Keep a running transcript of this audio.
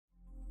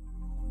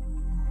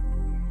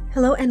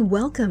Hello and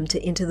welcome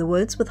to Into the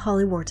Woods with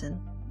Holly Wharton.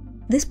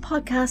 This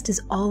podcast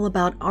is all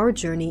about our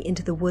journey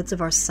into the woods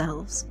of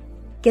ourselves,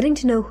 getting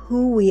to know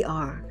who we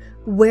are,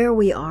 where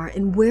we are,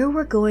 and where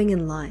we're going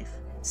in life,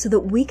 so that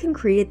we can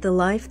create the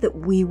life that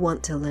we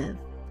want to live.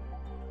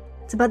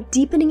 It's about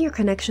deepening your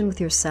connection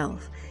with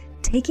yourself,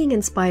 taking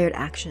inspired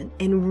action,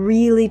 and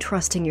really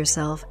trusting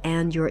yourself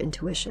and your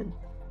intuition.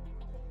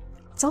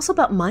 It's also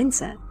about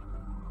mindset.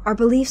 Our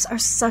beliefs are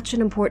such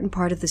an important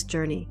part of this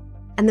journey.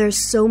 And there are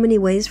so many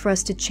ways for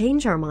us to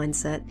change our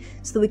mindset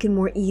so that we can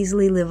more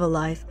easily live a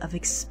life of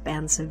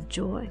expansive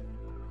joy.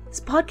 This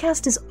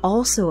podcast is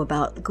also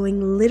about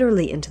going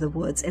literally into the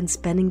woods and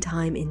spending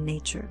time in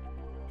nature,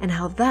 and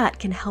how that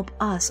can help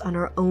us on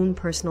our own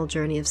personal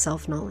journey of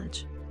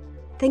self-knowledge.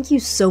 Thank you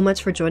so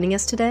much for joining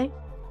us today.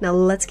 Now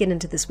let's get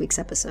into this week's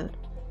episode.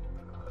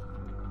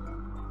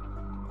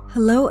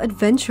 Hello,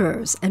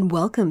 adventurers, and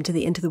welcome to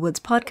the Into the Woods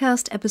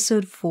podcast,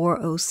 episode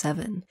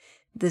 407.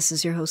 This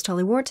is your host,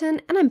 Holly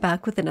Wharton, and I'm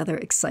back with another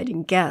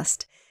exciting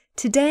guest.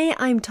 Today,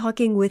 I'm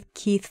talking with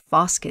Keith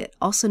Foskett,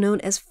 also known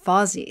as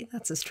Fozzie.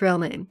 That's his trail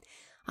name.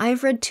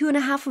 I've read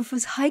 2.5 of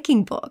his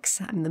hiking books.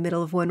 I'm in the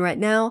middle of one right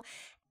now.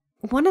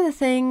 One of the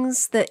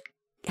things that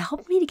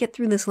helped me to get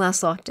through this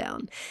last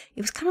lockdown,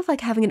 it was kind of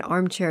like having an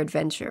armchair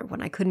adventure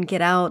when I couldn't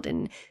get out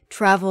and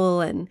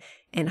travel and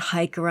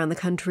hike around the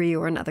country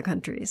or in other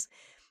countries.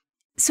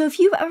 So if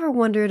you've ever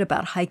wondered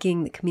about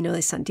hiking the Camino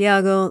de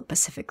Santiago, the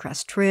Pacific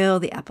Crest Trail,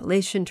 the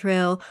Appalachian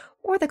Trail,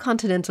 or the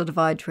Continental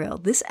Divide Trail,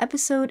 this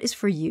episode is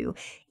for you.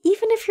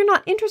 Even if you're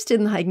not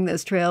interested in hiking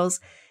those trails,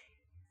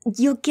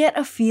 you'll get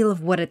a feel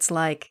of what it's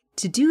like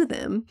to do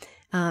them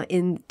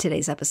in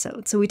today's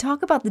episode. So we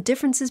talk about the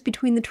differences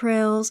between the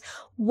trails,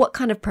 what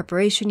kind of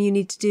preparation you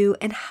need to do,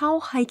 and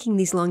how hiking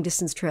these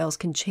long-distance trails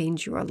can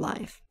change your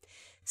life.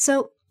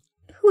 So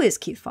who is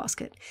Keith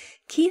Foskett?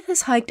 Keith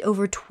has hiked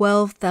over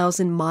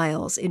 12,000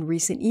 miles in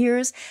recent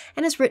years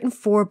and has written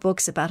 4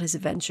 books about his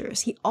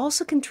adventures. He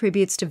also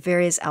contributes to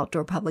various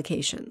outdoor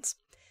publications.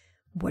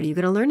 What are you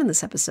going to learn in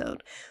this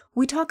episode?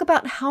 We talk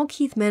about how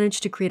Keith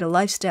managed to create a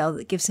lifestyle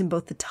that gives him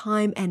both the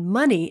time and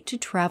money to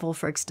travel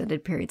for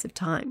extended periods of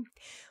time.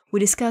 We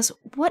discuss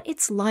what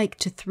it's like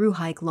to thru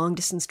hike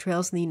long-distance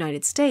trails in the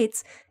United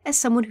States as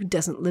someone who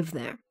doesn't live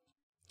there.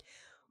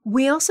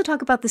 We also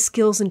talk about the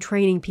skills and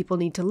training people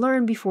need to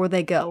learn before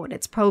they go, and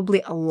it's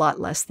probably a lot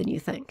less than you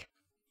think.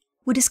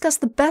 We discuss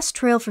the best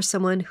trail for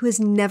someone who has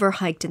never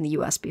hiked in the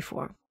US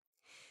before.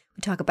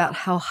 We talk about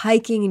how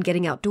hiking and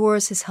getting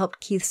outdoors has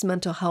helped Keith's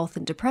mental health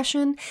and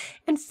depression,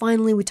 and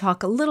finally we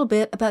talk a little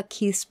bit about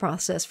Keith's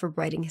process for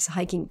writing his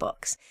hiking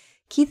books.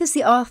 Keith is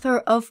the author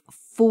of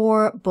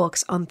 4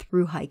 books on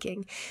thru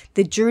hiking: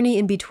 The Journey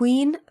in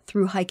Between,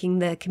 thru hiking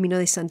the Camino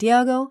de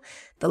Santiago;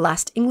 The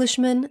Last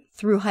Englishman,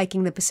 thru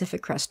hiking the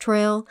Pacific Crest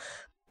Trail;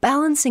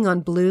 Balancing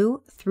on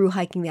Blue, thru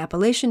hiking the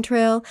Appalachian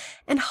Trail;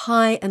 and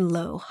High and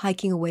Low,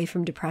 hiking away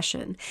from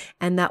depression.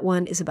 And that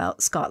one is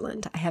about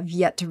Scotland. I have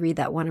yet to read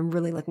that one. I'm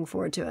really looking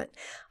forward to it.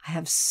 I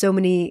have so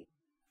many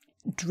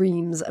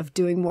dreams of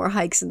doing more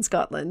hikes in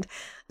Scotland.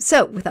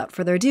 So without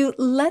further ado,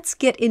 let's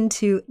get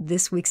into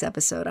this week's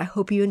episode. I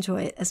hope you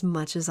enjoy it as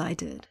much as I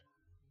did.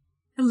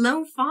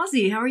 Hello,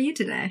 Fozzie. How are you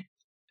today?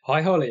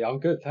 Hi, Holly. I'm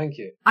good, thank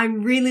you.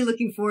 I'm really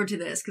looking forward to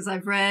this because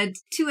I've read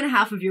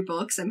 2.5 of your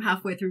books. I'm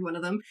halfway through one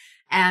of them,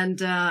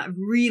 and I'm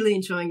really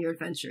enjoying your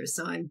adventures.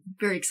 So I'm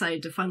very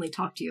excited to finally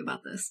talk to you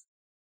about this.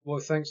 Well,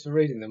 thanks for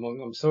reading them.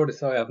 I'm sorry to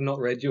say I've not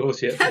read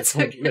yours yet. That's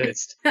okay. On the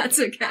list. That's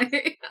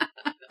okay.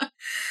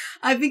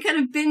 I've been kind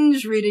of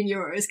binge reading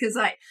yours because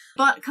I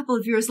bought a couple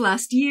of yours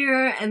last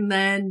year and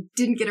then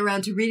didn't get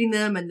around to reading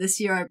them. And this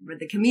year I read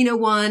the Camino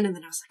one, and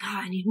then I was like,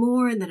 I need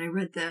more. And then I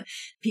read the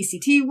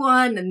PCT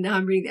one, and now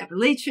I'm reading the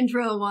Appalachian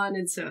Trail one.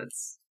 And so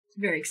it's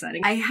very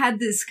exciting. I had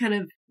this kind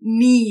of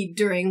need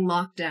during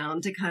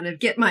lockdown to kind of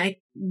get my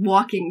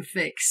walking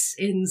fix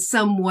in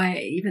some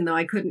way, even though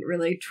I couldn't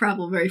really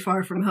travel very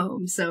far from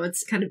home. So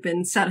it's kind of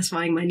been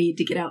satisfying my need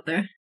to get out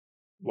there.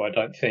 Well, I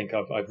don't think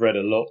I've read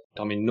a lot.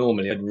 I mean,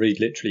 normally I'd read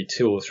literally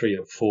 2 or 3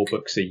 or 4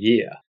 books a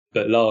year.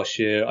 But last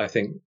year, I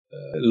think,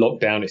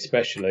 lockdown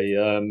especially,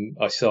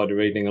 I started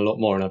reading a lot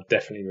more, and I'm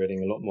definitely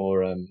reading a lot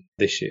more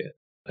this year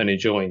and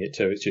enjoying it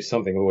too. It's just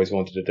something I always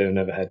wanted to do and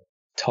never had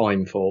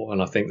time for.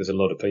 And I think there's a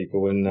lot of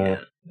people in a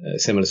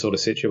similar sort of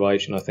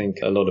situation. I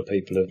think a lot of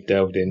people have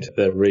delved into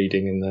their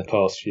reading in the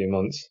past few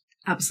months.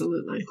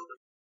 Absolutely.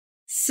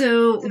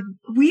 So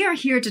we are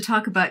here to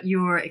talk about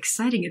your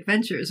exciting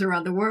adventures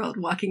around the world,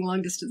 walking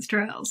long-distance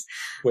trails.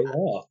 We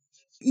are.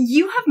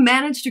 You have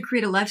managed to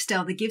create a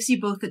lifestyle that gives you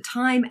both the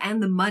time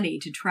and the money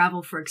to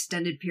travel for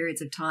extended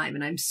periods of time,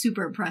 and I'm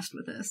super impressed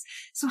with this.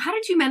 So how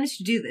did you manage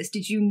to do this?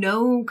 Did you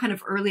know kind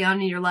of early on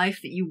in your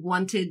life that you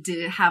wanted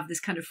to have this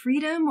kind of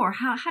freedom, or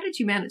how did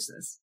you manage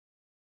this?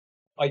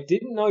 I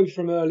didn't know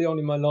from early on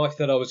in my life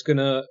that I was going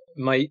to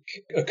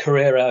make a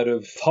career out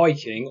of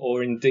hiking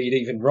or indeed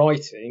even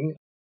writing.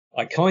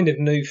 I kind of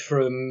knew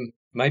from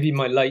maybe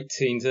my late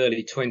teens,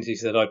 early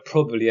 20s that I'd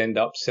probably end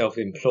up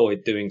self-employed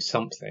doing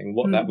something.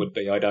 What that would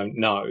be, I don't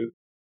know.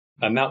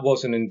 And that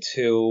wasn't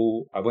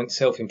until I went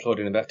self-employed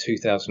in about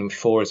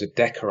 2004 as a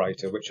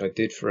decorator, which I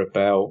did for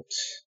about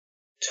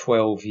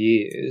 12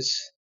 years.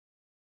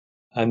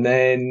 And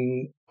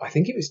then I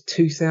think it was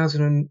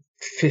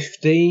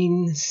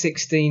 2015,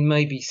 16,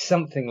 maybe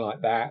something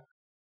like that.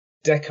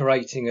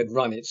 Decorating had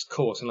run its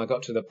course and I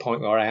got to the point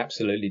where I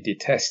absolutely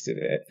detested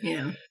it.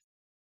 Yeah.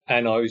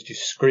 And I was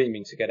just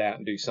screaming to get out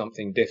and do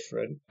something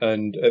different.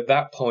 And at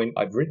that point,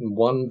 I'd written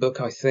one book,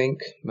 I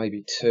think,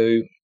 maybe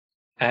two.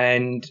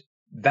 And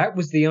that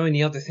was the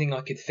only other thing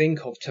I could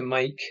think of to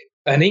make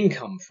an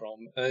income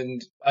from.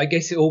 And I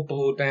guess it all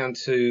boiled down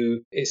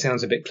to, it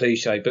sounds a bit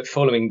cliche, but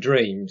following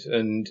dreams.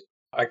 And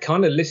I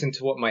kind of listen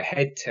to what my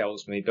head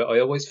tells me, but I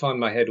always find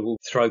my head will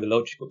throw the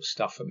logical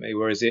stuff at me,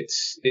 whereas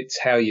it's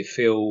how you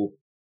feel,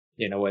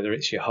 you know, whether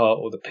it's your heart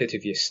or the pit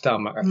of your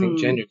stomach. I think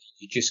generally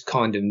you just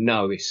kind of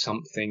know if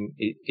something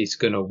is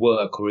going to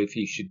work or if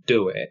you should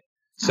do it.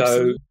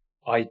 Absolutely. So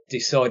I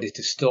decided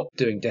to stop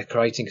doing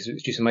decorating because it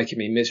was just making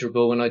me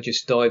miserable, and I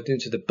just dived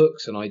into the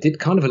books, and I did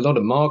kind of a lot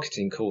of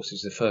marketing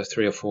courses the first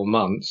 3 or 4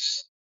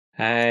 months.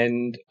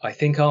 And I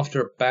think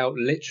after about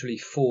literally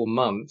 4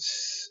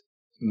 months,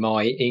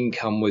 my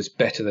income was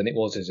better than it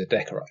was as a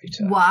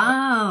decorator.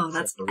 Wow,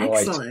 that's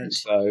excellent.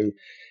 So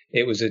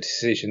it was a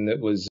decision that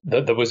was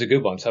a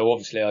good one. So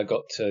obviously I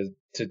got to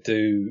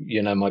do,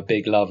 you know, my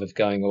big love of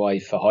going away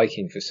for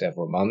hiking for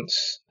several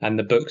months. And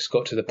the books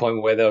got to the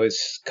point where they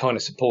was kind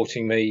of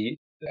supporting me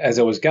as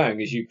I was going.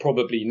 As you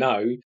probably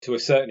know, to a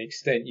certain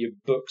extent, your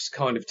books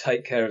kind of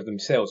take care of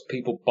themselves.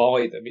 People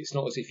buy them. It's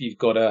not as if you've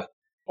got to...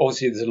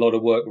 Obviously, there's a lot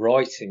of work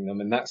writing them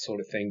and that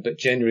sort of thing, but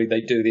generally they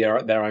do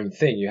their own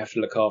thing. You have to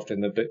look after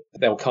them, but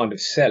they'll kind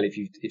of sell if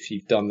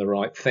you've done the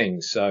right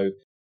thing. So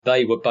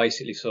they were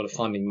basically sort of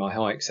funding my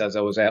hikes as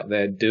I was out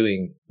there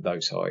doing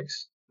those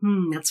hikes.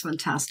 That's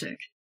fantastic.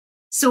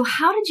 So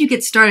how did you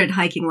get started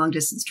hiking long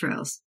distance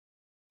trails?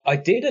 I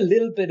did a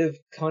little bit of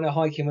kind of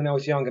hiking when I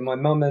was younger. My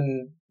mum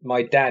and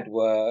my dad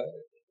were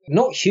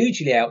not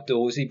hugely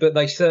outdoorsy, but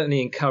they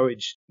certainly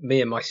encouraged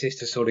me and my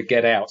sister to sort of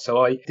get out.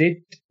 So I did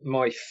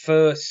my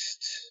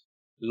first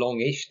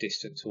longish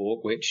distance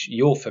walk, which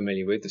you're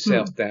familiar with, the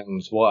South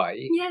Downs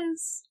Way.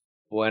 Yes.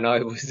 When I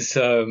was,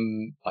 I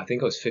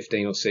think I was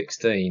 15 or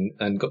 16,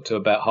 and got to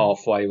about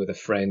halfway with a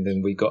friend,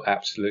 and we got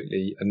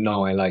absolutely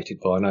annihilated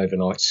by an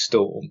overnight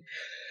storm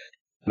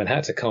and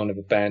had to kind of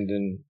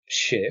abandon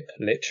ship,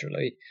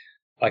 literally.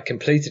 I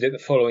completed it the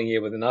following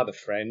year with another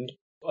friend.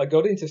 I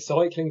got into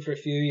cycling for a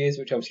few years,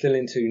 which I'm still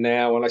into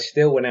now, and I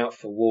still went out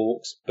for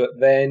walks. But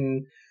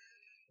then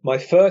my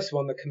first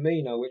one, the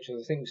Camino, which I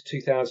think was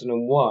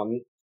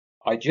 2001,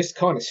 I just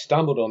kind of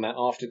stumbled on that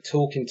after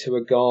talking to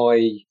a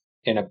guy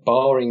in a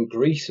bar in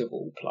Greece, of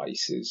all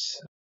places.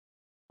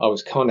 I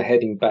was kind of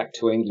heading back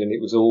to England.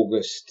 It was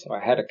August. I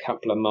had a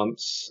couple of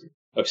months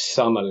of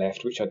summer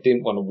left, which I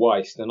didn't want to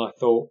waste. And I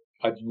thought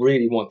I'd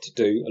really want to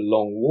do a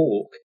long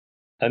walk.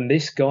 And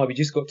this guy, we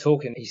just got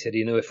talking. He said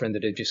he knew a friend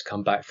that had just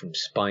come back from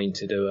Spain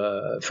to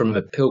do from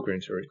a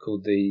pilgrimage route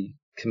called the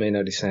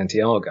Camino de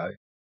Santiago.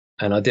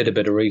 And I did a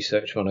bit of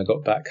research when I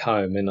got back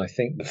home. And I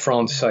think the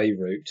Francais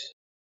route,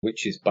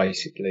 which is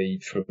basically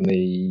from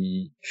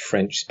the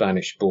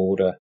French-Spanish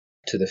border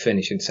to the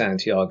finish in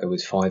Santiago,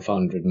 was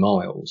 500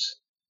 miles.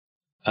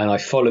 And I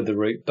followed the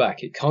route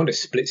back. It kind of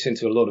splits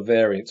into a lot of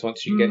variants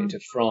once you get into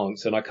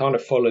France. And I kind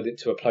of followed it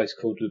to a place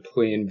called Le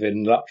Puy-en-Velay,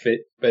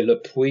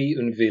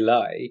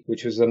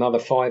 which was another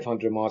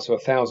 500 miles, so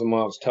 1,000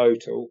 miles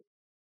total.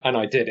 And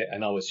I did it,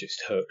 and I was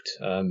just hooked.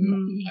 I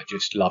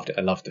just loved it.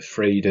 I loved the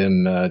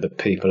freedom, the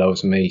people I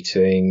was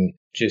meeting,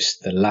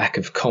 just the lack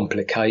of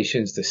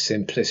complications, the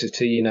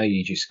simplicity. You know,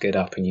 you just get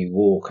up and you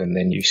walk, and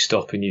then you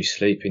stop and you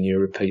sleep and you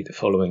repeat the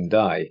following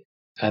day.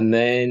 And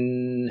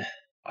then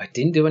I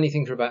didn't do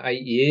anything for about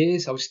 8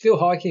 years. I was still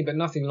hiking, but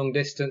nothing long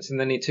distance. And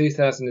then in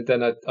 2000,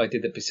 I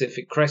did the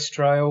Pacific Crest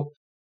Trail,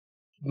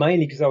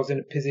 mainly because I was in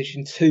a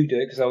position to do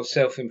it because I was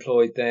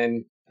self-employed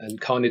then and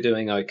kind of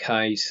doing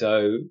okay.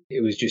 So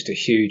it was just a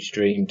huge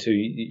dream to,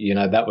 you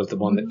know, that was the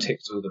one that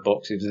ticked all the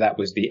boxes. That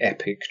was the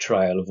epic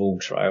trail of all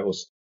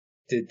trails.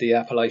 Did the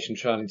Appalachian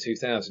Trail in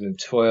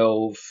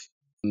 2012.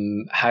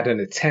 Had an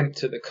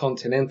attempt at the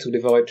Continental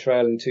Divide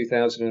Trail in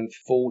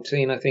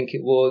 2014, I think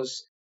it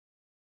was.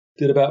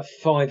 Did about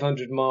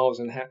 500 miles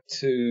and had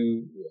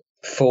to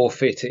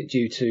forfeit it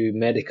due to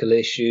medical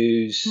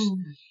issues.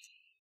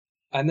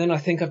 And then I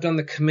think I've done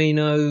the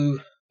Camino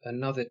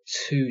another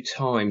 2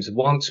 times.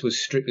 Once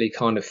was strictly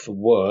kind of for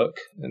work,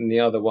 and the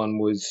other one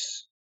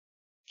was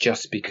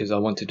just because I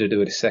wanted to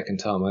do it a second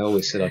time. I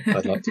always said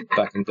I'd like to go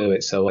back and do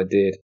it, so I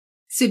did.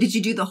 So did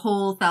you do the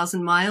whole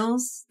 1,000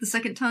 miles the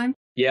second time?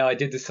 Yeah, I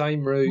did the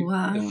same route.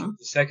 Wow.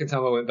 The second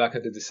time I went back, I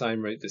did the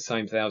same route, the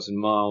same 1,000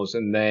 miles.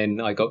 And then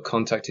I got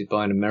contacted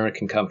by an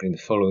American company the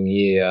following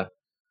year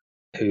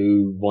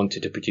who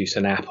wanted to produce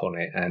an app on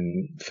it.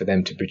 And for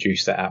them to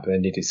produce that app, they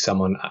needed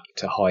someone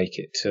to hike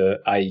it to,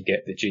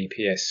 get the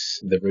GPS,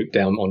 the route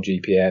down on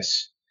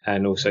GPS,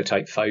 and also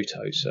take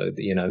photos. So,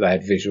 you know, they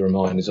had visual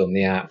reminders on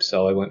the app.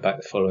 So I went back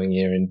the following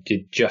year and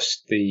did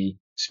just the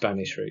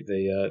Spanish route,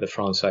 the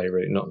Francais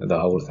route, not the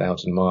whole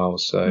 1,000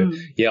 miles. So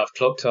yeah, I've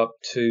clocked up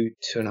to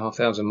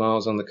 2,500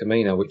 miles on the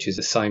Camino, which is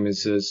the same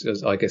as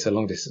I guess a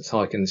long distance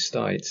hike in the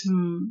States.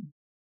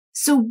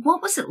 So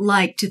what was it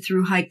like to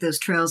through hike those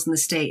trails in the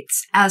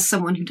States as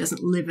someone who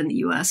doesn't live in the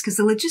US? Because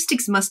the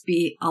logistics must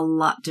be a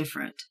lot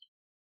different.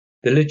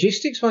 The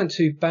logistics weren't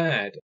too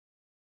bad.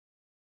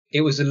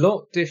 It was a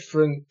lot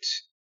different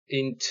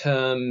in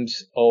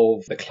terms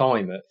of the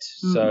climate.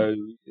 So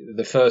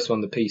the first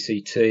one, the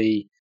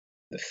PCT,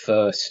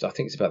 I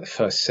think it's about the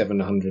first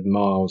 700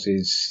 miles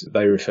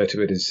they refer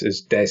to it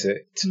as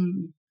desert.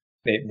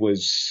 It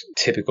was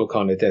typical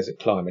kind of desert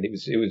climate. It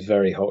was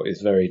very hot. It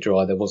was very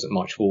dry. There wasn't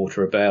much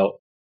water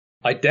about.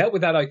 I dealt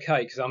with that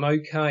okay because I'm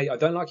okay. I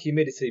don't like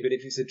humidity, but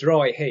if it's a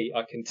dry heat,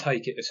 I can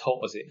take it as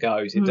hot as it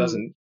goes. It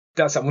doesn't.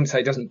 I wouldn't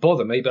say it doesn't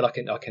bother me, but I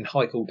can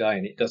hike all day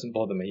and it doesn't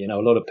bother me. A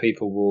lot of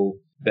people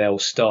they'll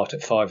start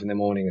at 5 a.m.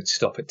 and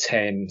stop at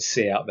 10,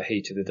 see out the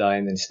heat of the day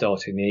and then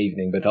start in the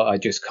evening. But I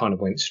just kind of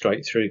went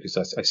straight through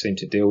because I seemed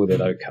to deal with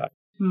it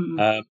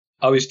okay.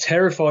 I was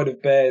terrified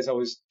of bears. I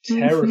was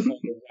terrified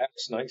of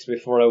rattlesnakes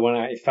before I went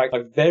out. In fact,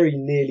 I very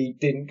nearly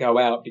didn't go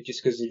out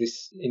just because of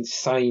this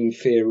insane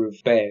fear of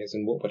bears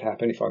and what would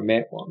happen if I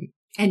met one.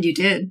 And you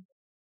did.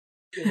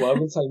 Well, I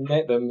wouldn't say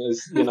met them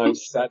as,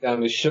 sat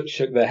down and shook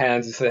their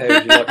hands and said, hey,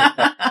 would you like a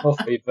cup of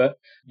coffee? But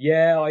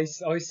yeah, I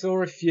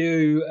saw a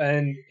few,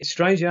 and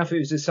strangely enough, it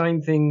was the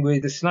same thing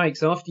with the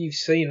snakes. After you've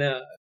seen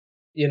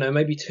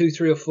maybe 2,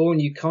 3 or 4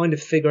 and you kind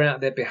of figure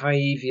out their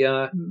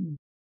behavior,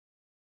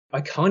 I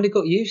kind of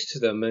got used to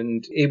them,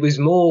 and it was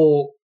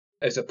more,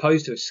 as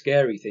opposed to a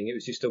scary thing, it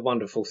was just a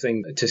wonderful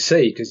thing to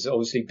see because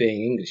obviously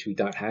being English, we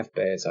don't have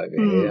bears over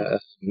here.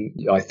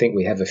 I think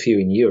we have a few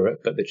in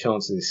Europe, but the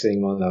chances of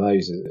seeing one of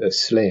those are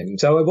slim.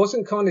 So I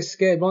wasn't kind of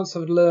scared once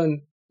I'd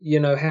learned,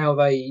 how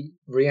they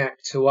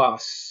react to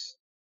us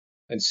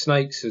and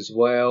snakes as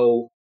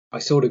well. I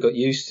sort of got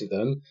used to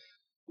them.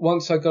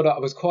 Once I got up, I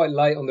was quite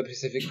late on the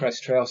Pacific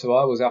Crest Trail, so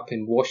I was up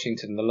in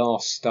Washington, the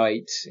last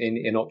state,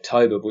 in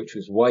October, which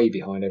was way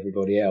behind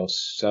everybody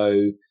else.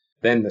 So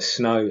then the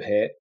snow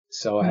hit.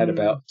 So I had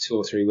about 2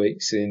 or 3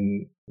 weeks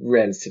in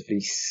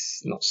relatively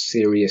not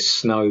serious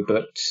snow,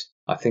 but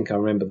I think I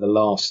remember the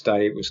last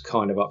day it was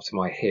kind of up to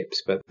my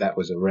hips, but that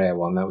was a rare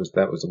one. That was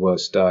the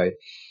worst day.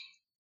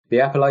 The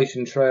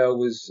Appalachian Trail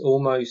was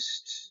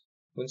almost,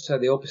 I wouldn't say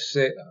the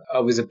opposite. I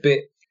was a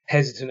bit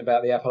hesitant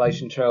about the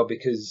Appalachian Trail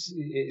because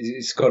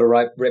it's got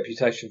a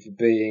reputation for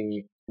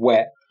being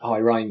wet, high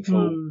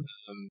rainfall.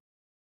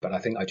 But I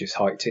think I just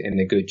hiked it in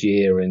a good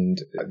year, and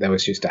there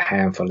was just a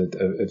handful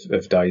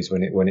of days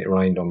when it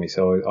rained on me,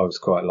 so I was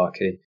quite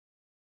lucky.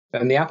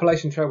 And the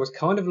Appalachian Trail was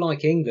kind of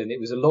like England. It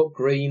was a lot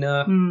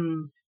greener.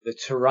 The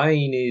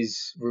terrain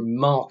is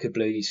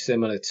remarkably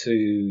similar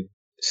to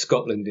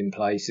Scotland in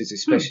places,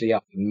 especially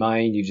up in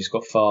Maine. You've just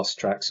got vast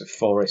tracts of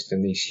forest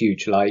and these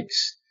huge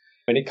lakes.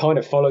 And it kind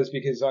of follows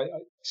because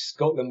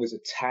Scotland was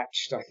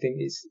attached, I think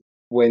it's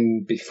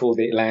before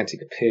the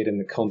Atlantic appeared and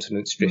the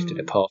continents drifted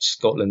apart,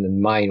 Scotland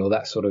and Maine or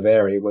that sort of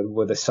area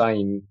were the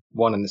same,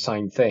 one and the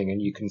same thing. And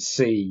you can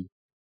see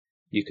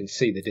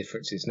the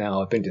differences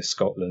now. I've been to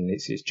Scotland.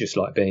 It's just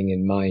like being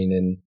in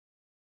Maine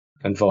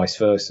and vice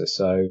versa.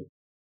 So.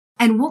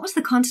 And what was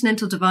the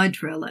Continental Divide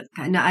Trail like?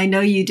 I know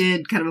you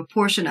did kind of a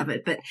portion of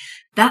it, but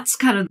that's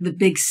kind of the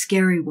big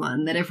scary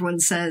one that everyone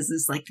says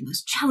is like the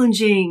most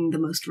challenging, the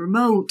most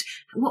remote.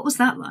 What was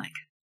that like?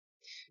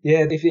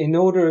 Yeah, if in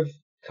order of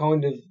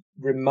kind of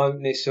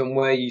remoteness and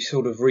where you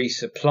sort of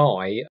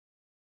resupply,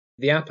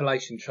 the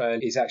Appalachian Trail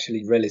is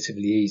actually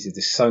relatively easy.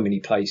 There's so many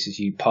places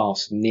you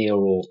pass near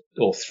or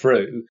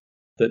through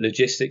that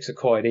logistics are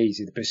quite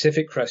easy. The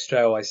Pacific Crest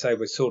Trail, I say,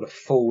 would sort of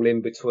fall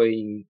in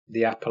between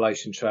the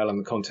Appalachian Trail and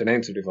the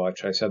Continental Divide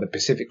Trail. So the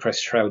Pacific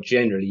Crest Trail,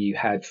 generally, you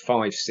had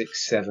 5,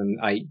 6, 7,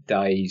 8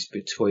 days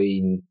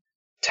between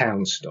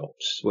town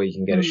stops where you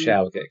can get a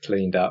shower, get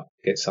cleaned up,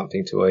 get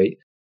something to eat.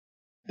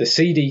 The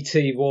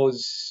CDT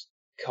was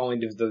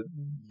kind of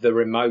the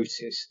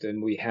remotest,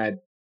 and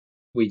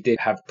we did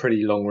have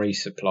pretty long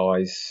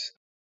resupplies.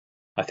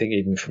 I think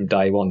even from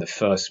day one, the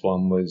first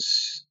one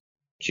was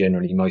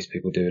generally most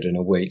people do it in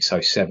a week, so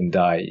 7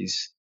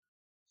 days.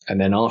 And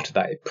then after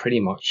that, it pretty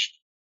much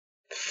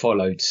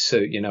followed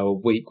suit. A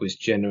week was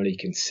generally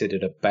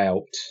considered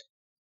about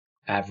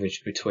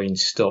average between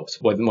stops.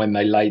 When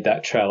they laid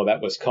that trail,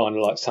 that was kind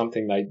of like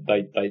something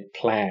they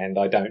planned.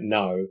 I don't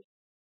know.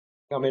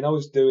 I mean, I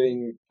was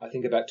doing, I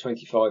think, about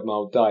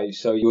 25-mile days.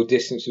 So your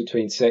distance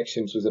between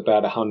sections was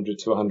about 100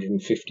 to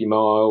 150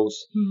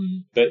 miles.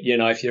 But,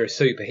 if you're a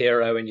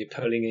superhero and you're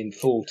pulling in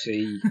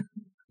 40,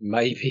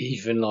 maybe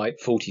even like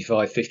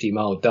 45,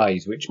 50-mile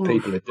days, which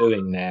people are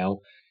doing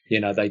now,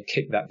 they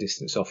kick that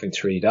distance off in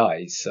 3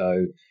 days.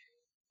 So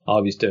I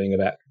was doing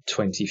about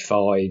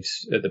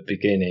 25s at the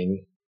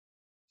beginning.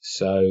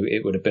 So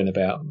it would have been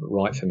about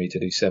right for me to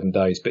do 7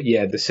 days. But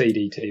yeah, the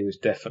CDT was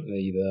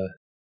definitely the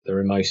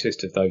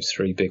remotest of those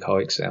 3 big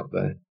hikes out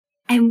there.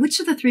 And which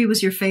of the 3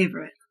 was your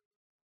favorite?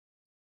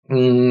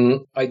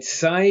 I'd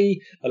say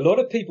a lot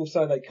of people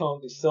say they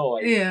can't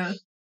decide. Yeah.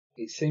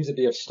 it seems to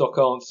be a stock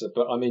answer,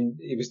 but I mean,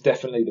 it was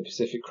definitely the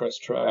Pacific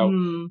Crest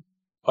Trail.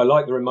 I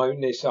like the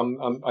remoteness.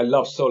 I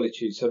love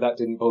solitude, so that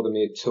didn't bother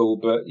me at all.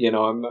 But,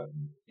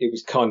 it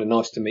was kind of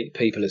nice to meet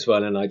people as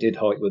well. And I did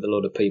hike with a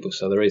lot of people,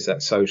 so there is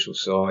that social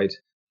side.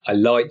 I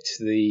liked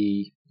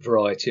the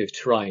variety of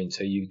terrain.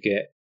 So you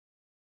get,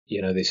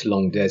 this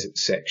long desert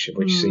section,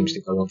 which seems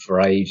to go on for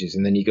ages.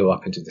 And then you go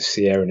up into the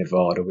Sierra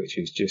Nevada, which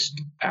is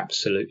just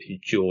absolutely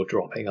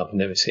jaw-dropping. I've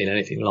never seen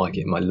anything like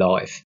it in my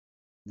life.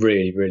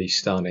 Really, really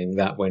stunning.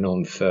 That went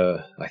on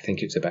for, I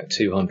think it was about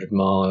 200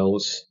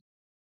 miles.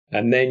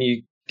 And then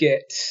you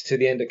get to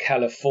the end of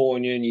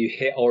California and you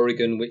hit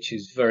Oregon, which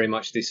is very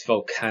much this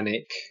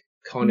volcanic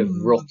kind of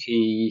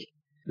rocky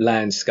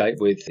landscape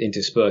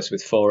interspersed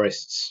with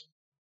forests.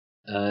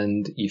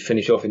 And you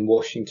finish off in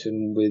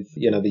Washington with,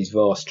 these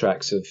vast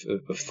tracts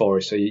of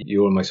forest. So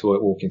you're almost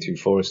walking through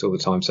forest all the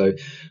time. So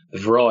the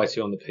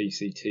variety on the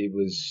PCT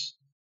was,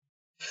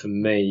 for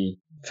me,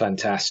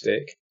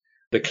 fantastic.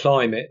 The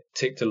climate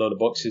ticked a lot of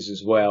boxes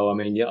as well. I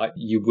mean,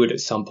 you would at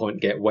some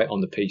point get wet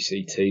on the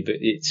PCT, but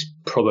it's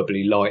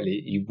probably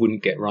likely you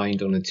wouldn't get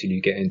rained on until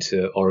you get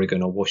into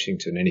Oregon or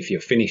Washington. And if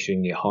you're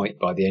finishing your hike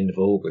by the end of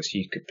August,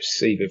 you could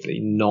perceivably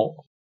not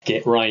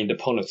get rained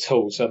upon at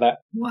all. So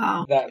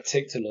that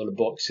ticked a lot of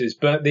boxes.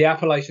 But the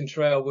Appalachian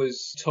Trail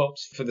was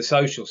tops for the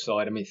social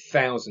side. I mean,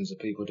 thousands of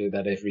people do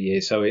that every year.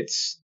 So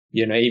it's,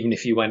 even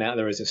if you went out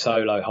there as a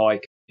solo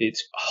hike,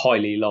 it's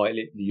highly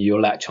likely you'll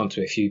latch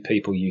onto a few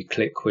people you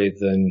click with,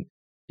 and,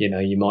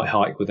 you might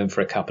hike with them for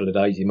a couple of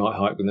days. You might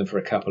hike with them for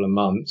a couple of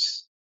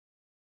months.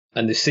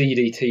 And the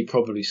CDT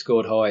probably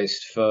scored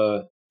highest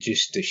for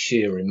just the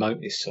sheer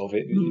remoteness of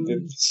it,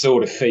 the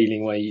sort of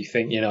feeling where you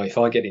think, if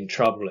I get in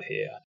trouble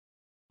here,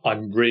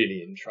 I'm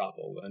really in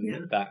trouble.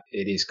 And that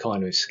it is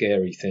kind of a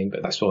scary thing,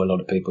 but that's why a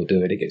lot of people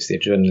do it. It gets the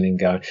adrenaline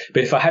going.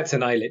 But if I had to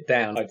nail it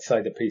down, I'd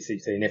say the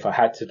PCT. And if I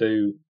had to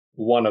do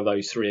one of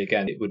those three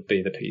again, it would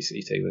be the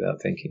PCT without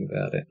thinking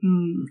about it.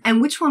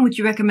 And which one would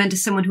you recommend to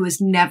someone who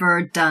has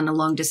never done a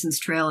long distance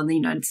trail in the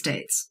United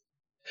States?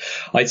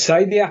 I'd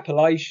say the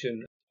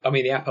Appalachian. I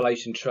mean, the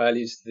Appalachian Trail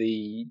is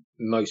the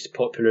most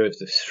popular of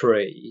the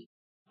three.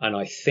 And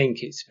I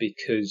think it's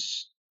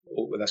because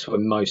that's where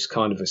most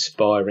kind of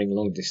aspiring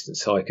long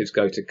distance hikers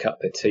go to cut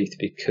their teeth,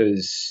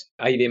 because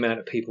the amount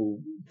of people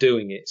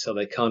doing it, so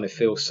they kind of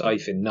feel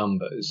safe in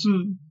numbers,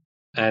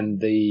 and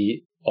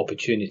the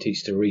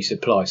opportunities to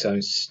resupply. So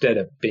instead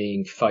of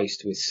being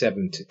faced with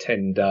 7 to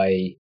 10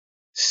 day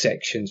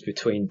sections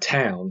between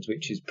towns,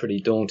 which is pretty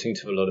daunting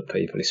to a lot of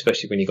people,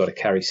 especially when you've got to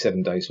carry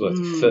 7 days worth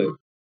of food,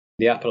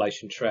 the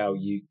Appalachian Trail,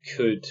 you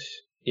could,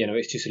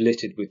 it's just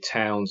littered with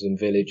towns and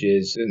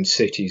villages and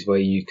cities where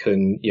you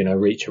can,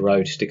 reach a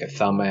road, stick a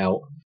thumb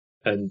out,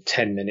 and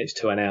 10 minutes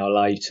to an hour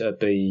later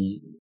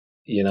be,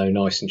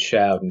 nice and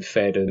showered and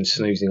fed and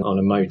snoozing on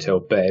a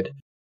motel bed.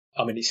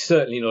 I mean, it's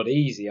certainly not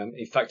easy.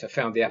 In fact, I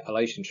found the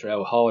Appalachian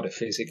Trail harder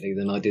physically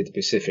than I did the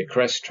Pacific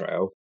Crest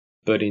Trail.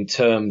 But in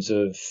terms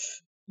of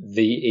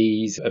the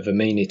ease of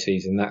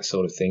amenities and that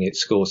sort of thing, it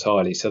scores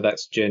highly. So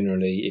that's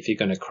generally, if you're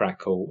going to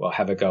crack or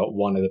have a go at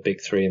one of the big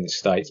three in the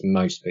States,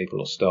 most people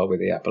will start with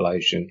the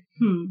Appalachian.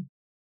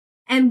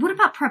 And what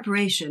about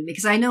preparation?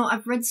 Because I know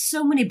I've read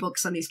so many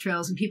books on these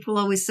trails, and people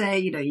always say,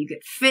 you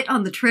get fit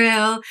on the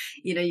trail,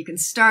 you can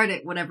start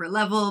at whatever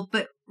level,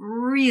 but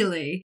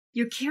really,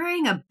 you're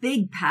carrying a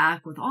big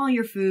pack with all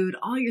your food,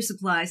 all your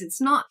supplies.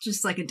 It's not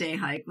just like a day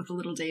hike with a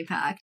little day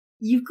pack.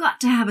 You've got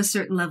to have a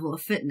certain level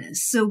of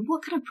fitness. So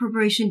what kind of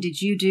preparation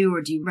did you do,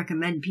 or do you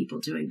recommend people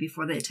doing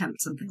before they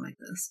attempt something like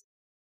this?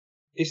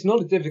 It's not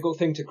a difficult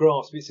thing to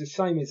grasp. It's the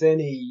same as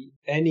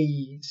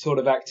any sort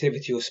of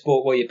activity or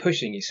sport where you're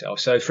pushing yourself.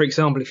 So, for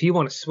example, if you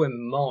want to swim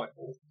a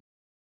mile,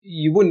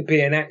 you wouldn't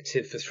be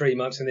inactive for 3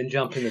 months and then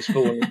jump in the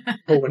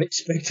pool and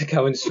expect to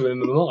go and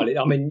swim a mile.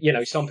 I mean,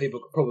 some people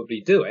could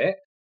probably do it,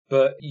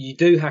 but you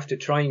do have to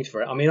train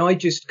for it. I mean, I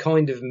just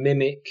kind of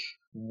mimic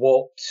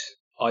what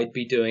I'd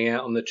be doing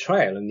out on the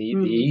trail. And the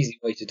easy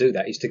way to do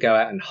that is to go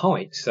out and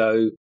hike.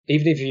 So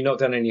even if you've not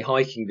done any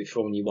hiking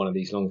before and you're one of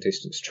these long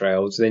distance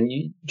trails, then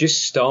you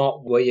just start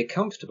where you're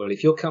comfortable.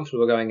 If you're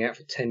comfortable going out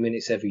for 10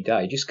 minutes every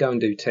day, just go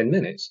and do 10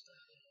 minutes.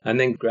 And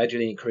then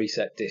gradually increase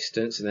that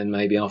distance. And then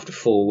maybe after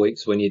 4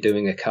 weeks, when you're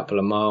doing a couple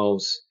of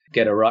miles,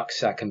 get a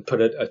rucksack and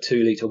put a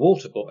 2-litre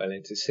water bottle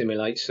in to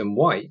simulate some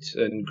weight,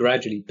 and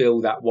gradually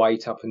build that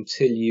weight up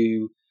until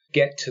you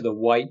get to the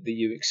weight that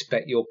you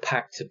expect your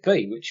pack to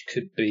be, which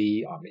could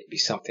be, it'd be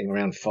something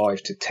around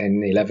 5 to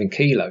 10, 11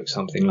 kilos,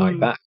 something like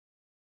that.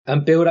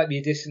 And build up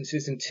your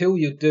distances until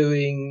you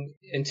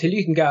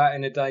can go out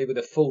in a day with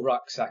a full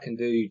rucksack and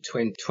do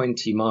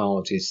 20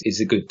 miles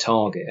is a good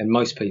target. And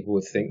most people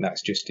would think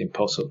that's just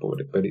impossible,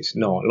 but it's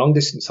not. Long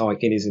distance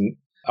hiking isn't,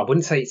 I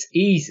wouldn't say it's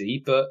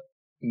easy, but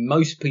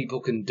most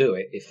people can do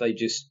it if they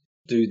just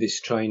do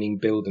this training,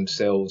 build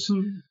themselves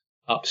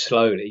up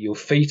slowly. Your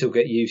feet will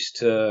get used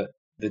to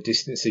the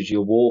distances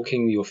you're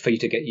walking. Your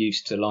feet will get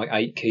used to like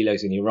 8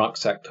 kilos in your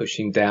rucksack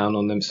pushing down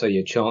on them. So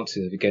your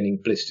chances of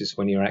getting blisters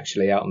when you're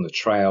actually out on the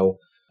trail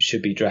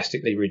should be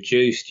drastically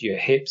reduced. Your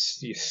hips,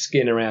 your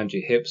skin around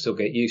your hips will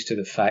get used to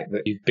the fact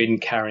that you've been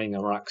carrying a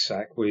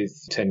rucksack with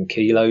 10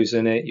 kilos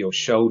in it. Your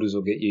shoulders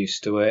will get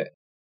used to it.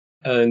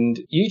 And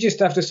you just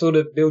have to sort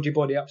of build your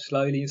body up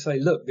slowly and say,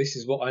 look, this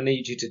is what I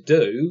need you to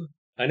do.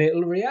 And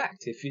it'll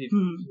react.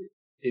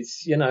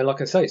 It's,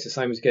 like I say, it's the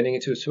same as getting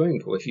into a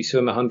swimming pool. If you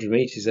swim 100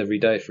 meters every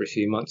day for a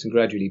few months and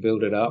gradually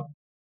build it up,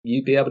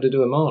 you'd be able to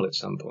do a mile at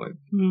some point.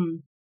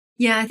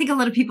 Yeah, I think a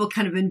lot of people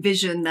kind of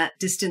envision that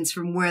distance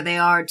from where they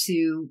are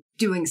to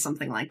doing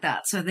something like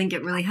that. So I think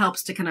it really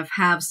helps to kind of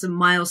have some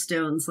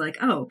milestones like,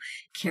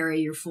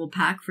 carry your full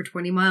pack for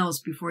 20 miles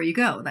before you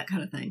go, that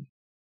kind of thing.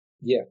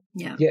 Yeah.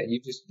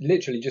 You just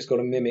literally just got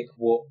to mimic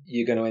what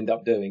you're going to end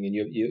up doing, and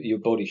your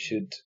body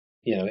should,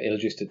 it'll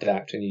just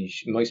adapt, and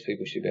most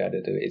people should be able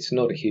to do it. It's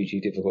not a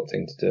hugely difficult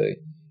thing to do.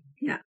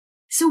 Yeah.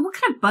 So what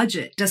kind of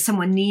budget does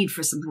someone need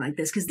for something like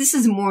this? Because this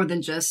is more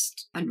than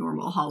just a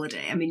normal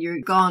holiday. I mean, you're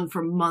gone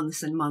for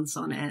months and months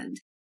on end.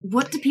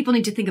 What do people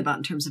need to think about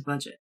in terms of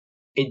budget?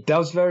 It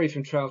does vary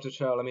from trail to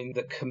trail. I mean,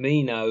 the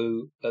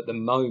Camino at the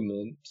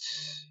moment,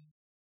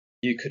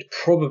 you could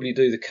probably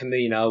do the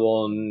Camino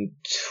on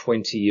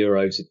 20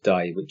 euros a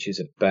day, which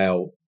is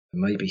about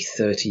maybe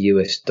 $30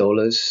 US.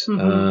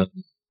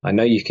 I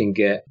know you can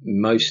get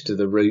most of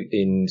the route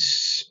in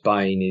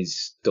Spain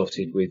is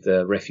dotted with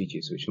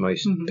refuges, which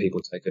most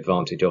people take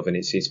advantage of. And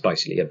it's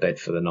basically a bed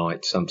for the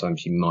night.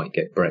 Sometimes you might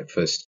get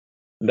breakfast.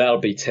 That'll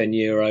be 10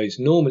 euros.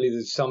 Normally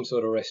there's some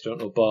sort of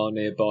restaurant or bar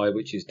nearby,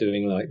 which is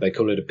doing they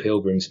call it a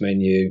pilgrim's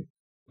menu,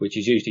 which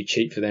is usually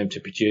cheap for them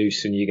to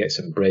produce. And you get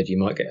some bread. You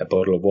might get a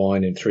bottle of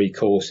wine and 3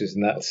 courses,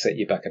 and that'll set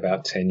you back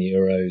about 10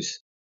 euros.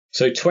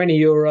 So 20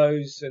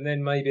 euros and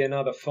then maybe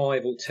another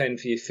 5 or 10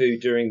 for your food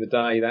during the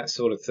day, that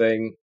sort of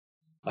thing.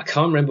 I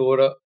can't remember what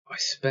I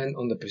spent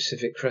on the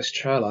Pacific Crest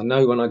Trail. I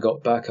know when I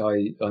got back,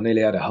 I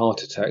nearly had a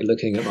heart attack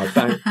looking at my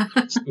bank.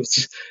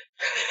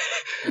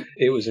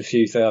 It was a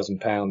few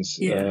 £1,000s.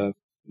 Yeah.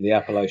 The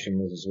Appalachian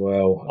was as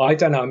well. I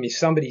don't know. I mean,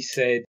 somebody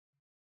said,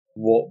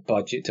 what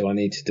budget do I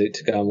need to do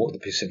to go and walk the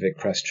Pacific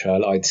Crest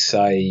Trail? I'd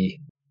say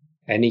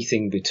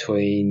anything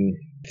between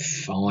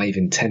 £5,000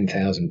 and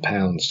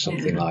 £10,000,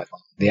 something like that.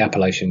 The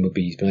Appalachian would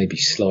be maybe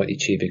slightly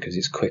cheaper because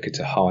it's quicker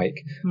to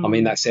hike. I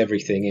mean, that's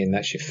everything in.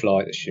 That's your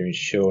flight, that's your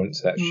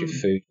insurance, that's your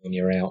food when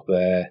you're out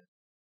there.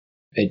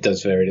 It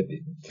does vary.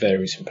 It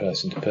varies from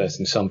person to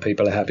person. Some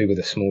people are happy with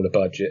a smaller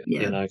budget,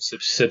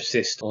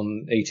 subsist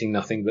on eating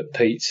nothing but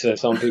pizza.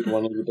 Some people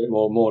want a little bit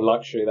more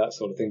luxury, that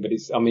sort of thing. But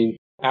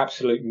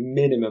absolute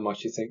minimum, I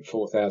should think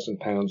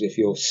 £4,000 if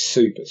you're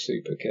super,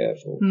 super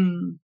careful.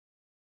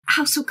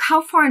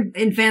 How far in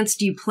advance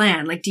do you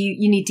plan? Like, do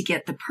you need to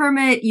get the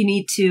permit? You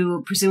need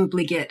to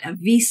presumably get a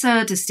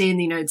visa to stay in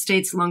the United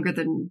States longer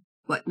than,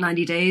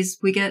 90 days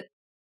we get?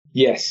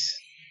 Yes.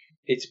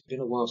 It's been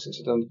a while since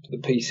I've done the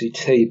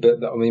PCT,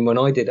 but I mean, when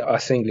I did it,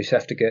 us English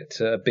have to get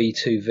a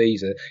B2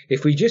 visa.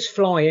 If we just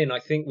fly in, I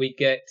think we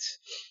get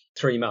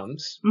 3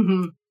 months,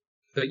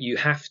 but you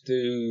have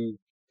to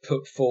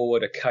put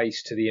forward a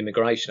case to the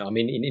immigration. I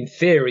mean, in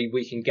theory,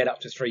 we can get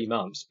up to 3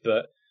 months,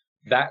 but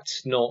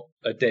that's not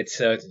a dead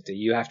certainty.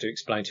 You have to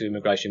explain to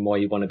immigration why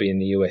you want to be in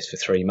the US for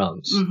 3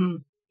 months.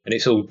 And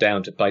it's all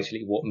down to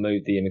basically what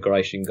mood the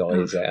immigration guy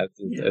is at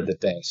the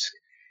desk.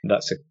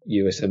 That's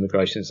US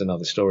immigration is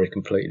another story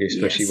completely,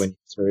 especially when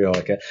you're through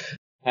hiker.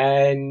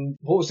 And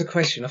what was the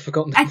question? I've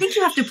forgotten. I think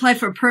you have to apply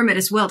for a permit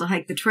as well to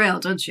hike the trail,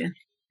 don't you?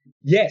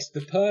 Yes,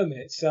 the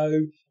permit.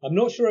 So I'm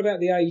not sure about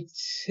the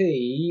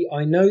AT.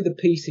 I know the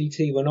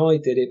PCT when I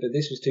did it, but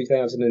this was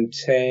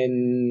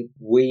 2010.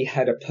 We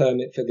had a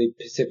permit for the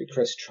Pacific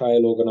Crest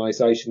Trail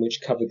organisation,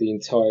 which covered the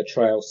entire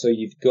trail. So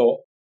you've got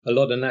a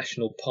lot of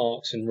national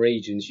parks and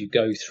regions you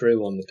go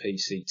through on the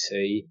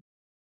PCT,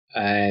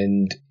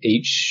 and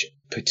each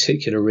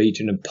particular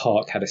region and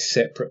park had a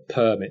separate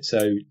permit.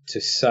 So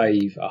to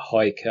save a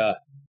hiker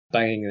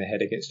banging their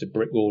head against a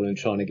brick wall and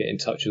trying to get in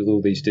touch with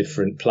all these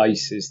different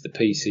places, the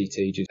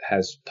PCT just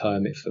has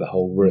permit for the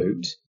whole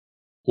route.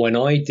 When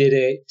I did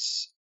it,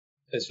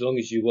 as long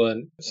as you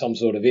weren't some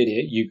sort of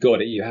idiot, you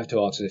got it. You have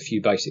to answer a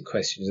few basic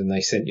questions and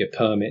they sent you a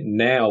permit.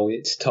 Now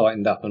it's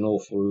tightened up an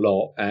awful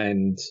lot,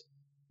 and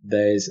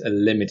there's a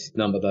limited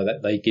number that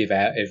they give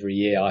out every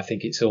year. I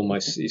think it's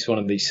one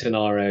of these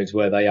scenarios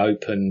where they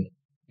open,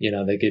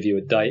 they give you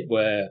a date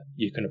where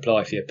you can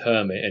apply for your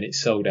permit and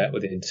it's sold out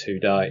within 2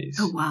 days.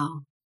 Oh, wow.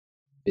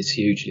 It's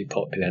hugely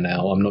popular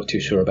now. I'm not too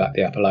sure about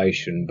the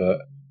Appalachian, but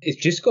it's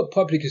just got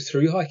popular because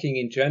through hiking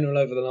in general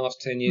over the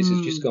last 10 years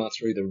has just gone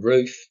through the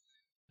roof.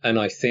 And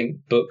I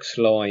think books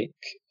like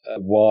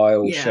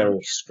Wild,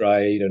 Cheryl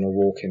Strayed and A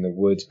Walk in the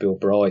Woods, Bill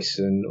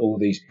Bryson, all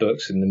these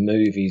books and the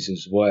movies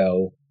as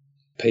well,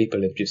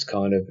 people have just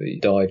kind of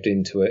dived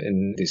into it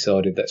and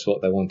decided that's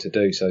what they want to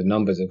do. So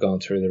numbers have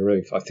gone through the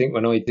roof. I think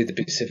when I did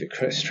the Pacific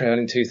Crest Trail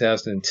in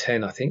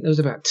 2010, I think there was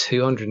about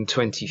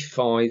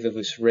 225 of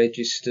us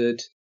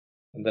registered.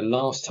 And the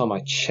last time I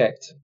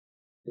checked,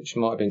 which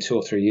might have been 2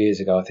 or 3 years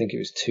ago, I think it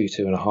was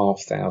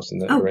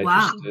 2,500 that were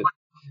registered. Wow.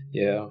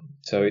 Yeah.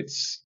 So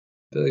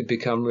they've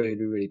become really,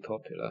 really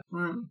popular.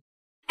 Wow.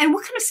 And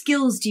what kind of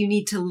skills do you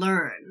need to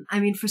learn? I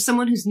mean, for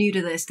someone who's new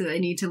to this, do they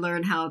need to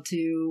learn how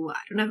to, I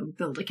don't know,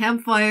 build a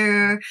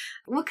campfire?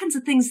 What kinds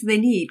of things do they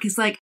need? Because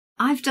like,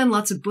 I've done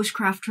lots of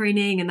bushcraft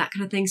training and that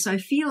kind of thing, so I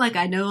feel like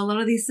I know a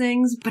lot of these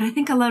things, but I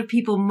think a lot of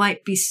people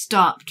might be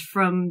stopped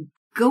from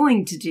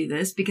going to do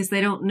this because they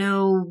don't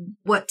know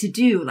what to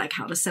do, like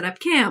how to set up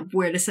camp,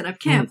 where to set up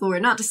camp, or where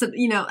not to set,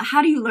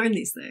 how do you learn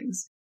these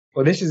things?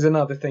 Well, this is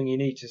another thing you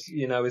need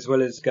to, as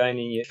well as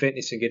gaining your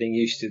fitness and getting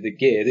used to the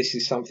gear, this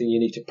is something you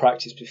need to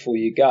practice before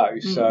you go.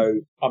 So,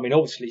 I mean,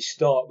 obviously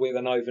start with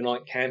an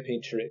overnight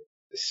camping trip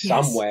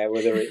somewhere,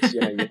 whether it's,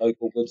 your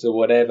local woods or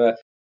whatever,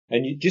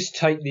 and you just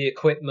take the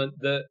equipment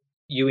that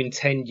you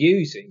intend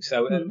using.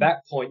 So at that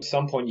point,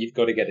 some point, you've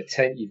got to get a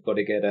tent, you've got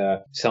to get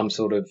some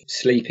sort of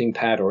sleeping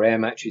pad or air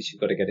mattress,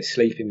 you've got to get a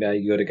sleeping bag,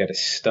 you've got to get a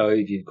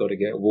stove, you've got to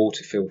get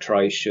water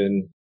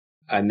filtration,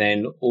 and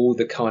then all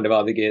the kind of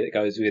other gear that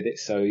goes with it.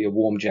 So your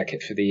warm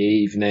jacket for the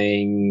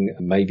evening,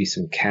 maybe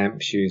some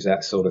camp shoes,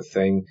 that sort of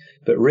thing.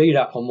 But read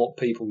up on what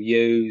people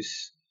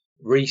use,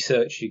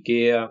 research your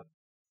gear,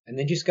 and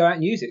then just go out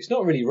and use it. It's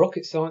not really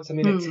rocket science. I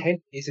mean, a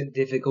tent isn't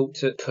difficult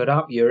to put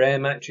up. Your air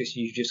mattress,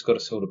 you've just got to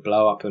sort of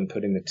blow up and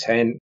put in the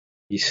tent.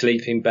 Your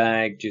sleeping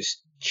bag,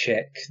 just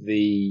check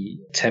the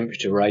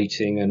temperature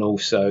rating and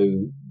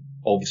also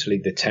obviously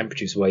the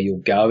temperatures where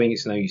you're going.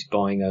 It's no use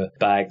buying a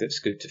bag that's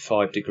good to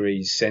 5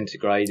 degrees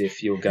centigrade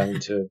if you're going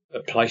to a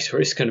place where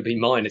it's going to be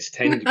minus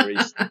 10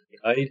 degrees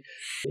centigrade.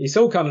 It's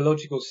all kind of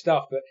logical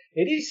stuff, but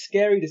it is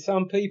scary to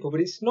some people, but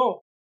it's not,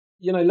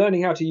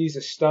 learning how to use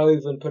a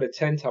stove and put a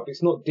tent up,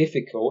 it's not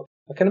difficult.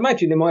 I can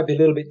imagine it might be a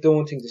little bit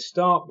daunting to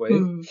start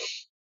with.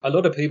 A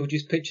lot of people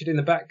just pitch it in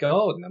the back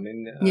garden. I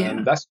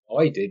mean, that's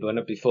what I did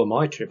before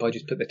my trip. I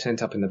just put the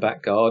tent up in the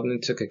back garden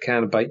and took a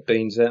can of baked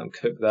beans out and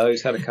cooked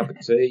those, had a cup of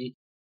tea,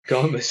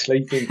 got in my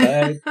sleeping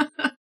bag,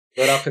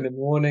 got up in the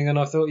morning, and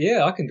I thought,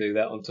 yeah, I can do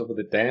that on top of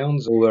the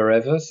downs or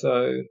wherever.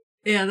 So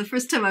yeah, the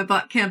first time I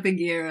bought camping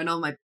gear and all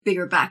my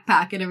bigger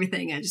backpack and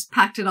everything, I just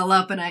packed it all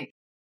up and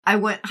I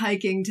went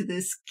hiking to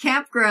this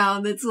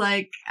campground that's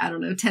like, I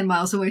don't know, 10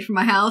 miles away from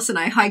my house. And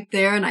I hiked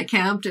there and I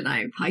camped and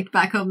I hiked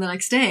back home the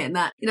next day. And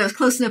that, it was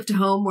close enough to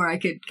home where I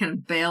could kind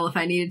of bail if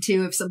I needed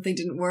to, if something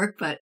didn't work,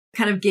 but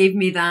kind of gave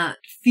me that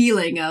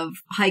feeling of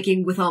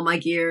hiking with all my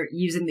gear,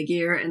 using the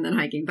gear and then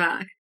hiking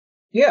back.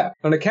 Yeah,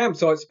 and a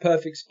campsite's a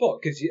perfect spot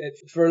because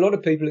for a lot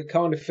of people, it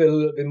kind of feels a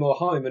little bit more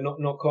home and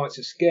not quite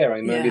so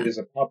scary. Maybe there's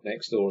a pub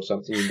next door or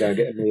something. You can go and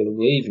get a meal in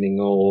the evening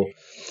or,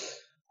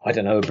 I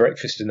don't know, a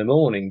breakfast in the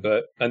morning.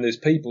 And there's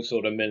people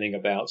sort of milling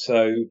about.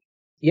 So,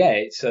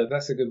 yeah,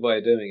 that's a good way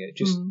of doing it.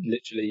 Just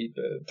literally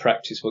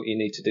practice what you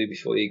need to do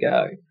before you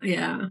go.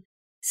 Yeah.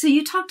 So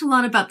you talked a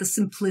lot about the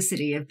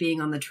simplicity of being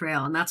on the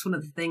trail, and that's one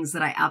of the things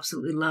that I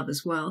absolutely love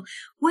as well.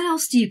 What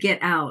else do you get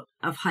out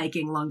of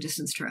hiking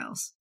long-distance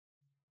trails?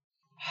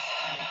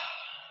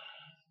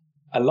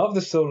 I love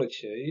the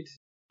solitude.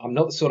 I'm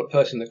not the sort of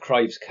person that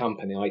craves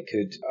company. I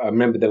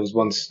remember there was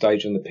one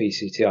stage on the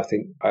PCT, I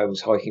think I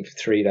was hiking for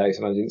 3 days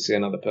and I didn't see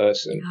another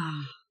person,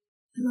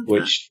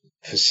 which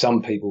for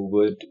some people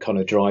would kind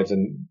of drive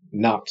them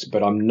nuts,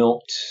 but I'm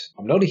not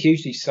a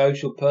hugely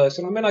social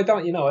person. I mean, I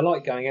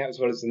like going out as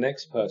well as the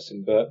next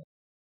person, but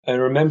I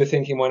remember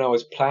thinking when I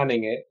was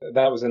planning it,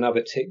 that was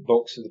another tick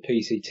box for the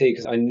PCT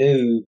because I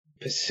knew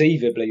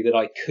perceivably that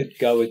I could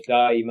go a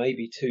day,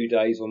 maybe 2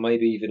 days, or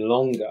maybe even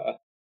longer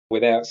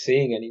without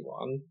seeing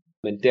anyone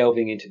and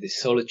delving into this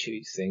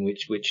solitude thing,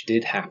 which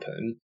did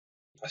happen.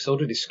 I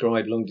sort of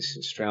describe long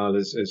distance travel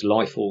as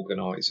life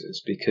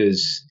organisers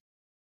because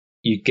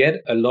you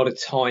get a lot of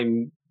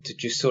time to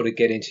just sort of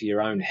get into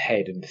your own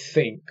head and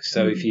think.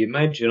 So if you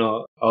imagine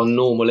our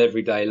normal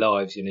everyday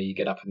lives, you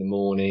get up in the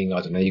morning,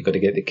 I don't know, you've got to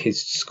get the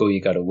kids to school, you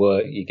go to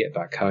work, you get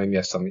back home, you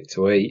have something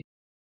to eat.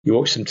 You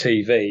watch some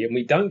TV, and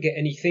we don't get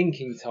any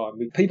thinking time.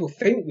 People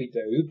think we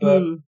do,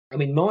 but I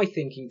mean, my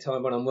thinking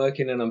time when I'm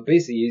working and I'm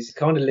busy is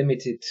kind of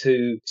limited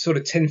to sort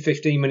of 10,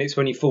 15 minutes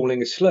when you're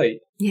falling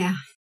asleep. Yeah.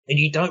 And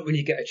you don't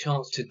really get a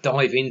chance to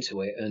dive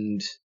into it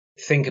and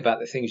think about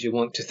the things you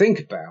want to think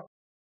about.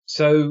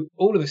 So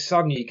all of a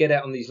sudden you get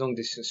out on these long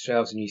distance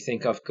trails and you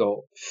think, I've got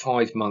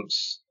 5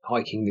 months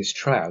hiking this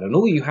trail, and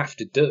all you have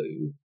to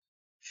do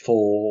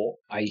for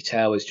 8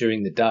 hours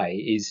during the day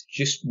is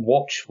just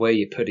watch where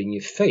you're putting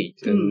your feet.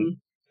 And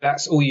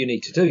that's all you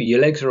need to do.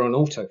 Your legs are on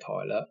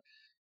autopilot.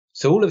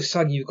 So all of a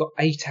sudden you've got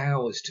 8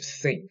 hours to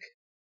think.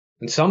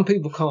 And some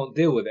people can't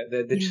deal with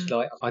it. They're just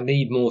like, I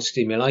need more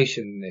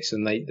stimulation than this.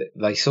 And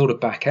they sort of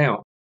back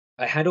out.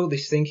 I had all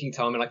this thinking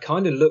time and I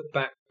kind of look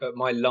back at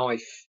my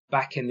life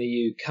back in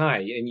the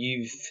UK and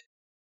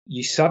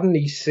you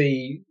suddenly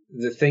see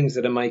the things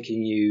that are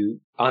making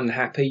you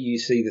unhappy. You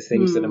see the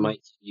things that are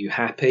making you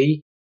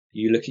happy.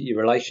 You look at your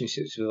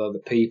relationships with other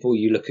people.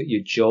 You look at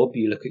your job.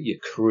 You look at your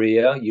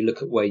career. You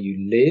look at where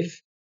you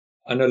live.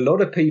 And a lot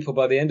of people,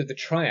 by the end of the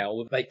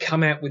trail, they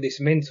come out with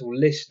this mental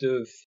list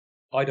of,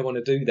 I don't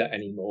want to do that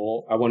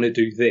anymore. I want to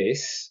do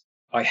this.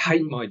 I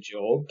hate my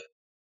job.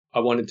 I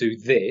want to do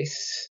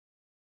this.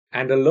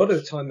 And a lot of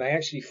the time they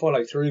actually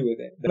follow through with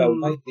it. They'll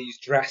make these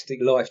drastic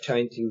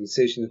life-changing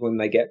decisions when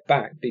they get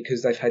back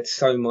because they've had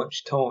so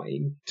much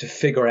time to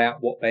figure out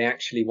what they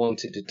actually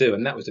wanted to do.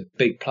 And that was a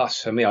big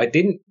plus for me. I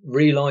didn't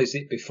realise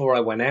it before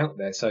I went out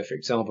there. So, for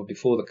example,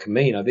 before the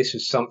Camino, this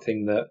was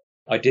something that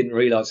I didn't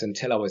realise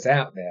until I was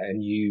out there.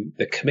 And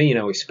the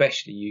Camino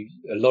especially,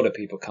 a lot of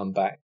people come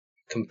back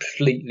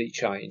completely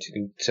changed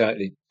and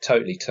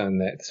totally turn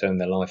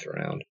their life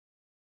around.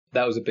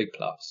 That was a big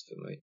plus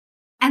for me.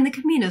 And the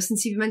Camino,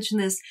 since you've mentioned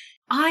this,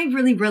 I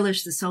really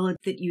relish the solo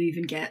that you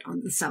even get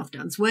on the South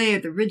Downs Way or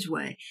the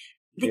Ridgeway.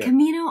 The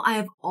Camino I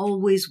have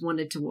always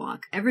wanted to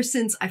walk ever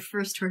since I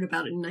first heard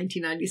about it in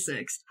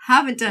 1996.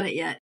 Haven't done it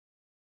yet.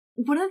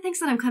 One of the things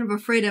that I'm kind of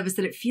afraid of is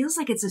that it feels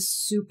like it's a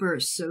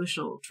super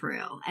social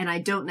trail, and I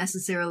don't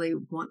necessarily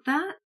want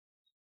that.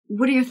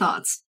 What are your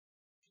thoughts?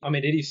 I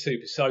mean, it is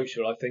super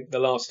social. I think the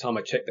last time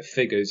I checked the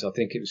figures, I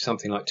think it was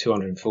something like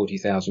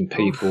 240,000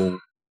 people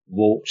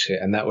walked it,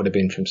 and that would have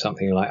been from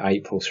something like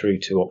April through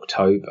to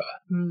October.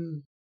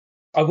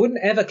 I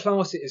wouldn't ever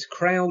class it as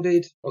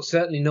crowded, or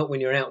certainly not when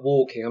you're out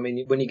walking. I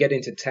mean, when you get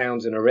into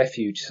towns and a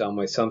refuge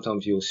somewhere,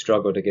 sometimes you'll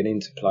struggle to get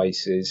into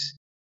places.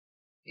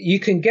 You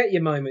can get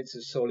your moments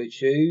of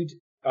solitude.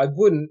 I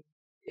wouldn't,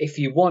 if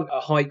you want a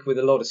hike with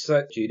a lot of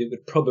solitude, it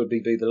would probably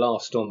be the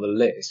last on the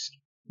list.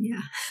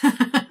 Yeah.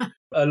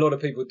 A lot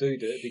of people do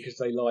it because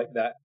they like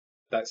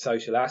that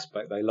social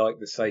aspect. They like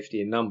the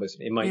safety in numbers.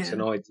 It makes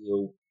an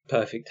ideal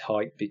perfect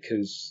hike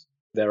because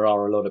there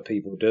are a lot of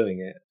people doing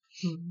it.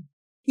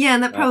 Yeah,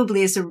 and that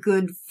probably is a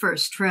good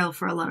first trail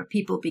for a lot of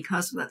people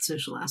because of that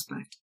social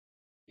aspect.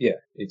 Yeah,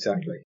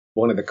 exactly.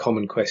 One of the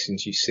common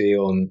questions you see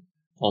on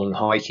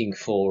hiking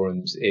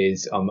forums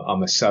is,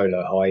 I'm a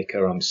solo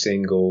hiker, I'm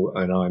single,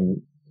 and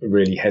I'm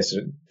really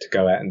hesitant to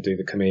go out and do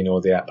the Camino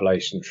or the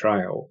Appalachian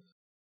Trail.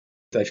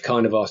 They've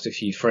kind of asked a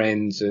few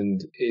friends,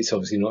 and it's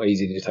obviously not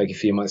easy to take a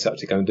few months up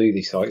to go and do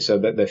these hikes, so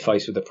that they're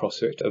faced with the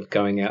prospect of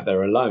going out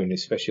there alone,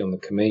 especially on the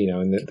Camino,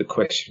 and the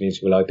question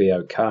is, will I be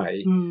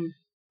okay?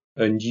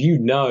 And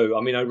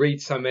I mean, I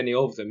read so many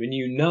of them,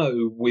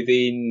 and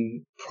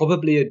within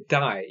probably a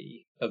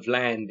day of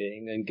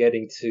landing and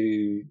getting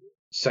to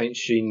Saint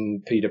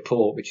Jean Pied de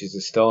Port, which is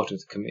the start of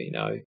the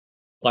Camino,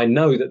 I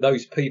know that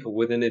those people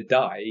within a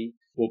day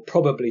will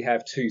probably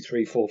have 2,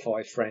 3, 4,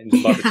 5 friends.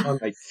 And by the time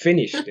they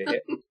finished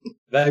it,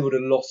 they would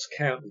have lost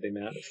count of the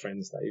amount of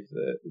friends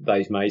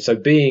they've made. So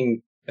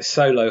being a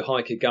solo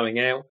hiker going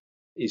out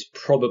is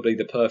probably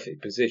the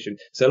perfect position.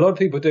 So a lot of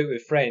people do it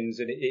with friends,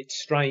 and it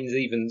strains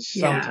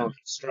sometimes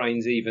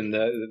strains even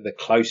the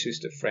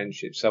closest of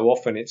friendships. So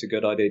often it's a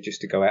good idea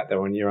just to go out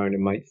there on your own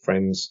and make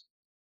friends.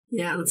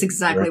 Yeah, that's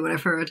exactly what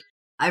I've heard.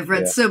 I've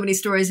read so many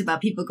stories about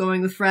people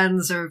going with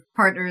friends or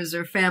partners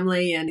or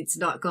family, and it's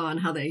not gone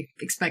how they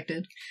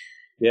expected.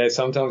 Yeah,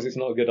 sometimes it's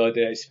not a good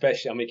idea,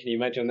 especially, I mean, can you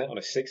imagine that on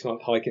a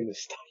 6-month hike in the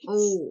States?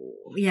 Oh,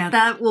 yeah,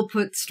 that will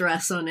put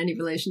stress on any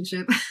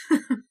relationship.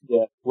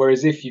 Yeah,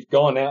 whereas if you've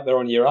gone out there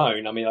on your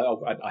own, I mean,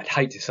 I'd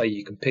hate to say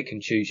you can pick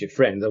and choose your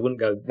friends. I wouldn't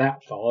go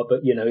that far, but,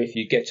 if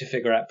you get to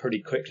figure out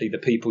pretty quickly the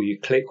people you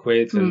click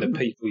with and the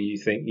people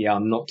you think,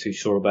 I'm not too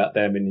sure about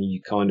them, and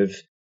you kind of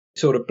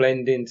sort of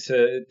blend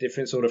into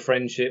different sort of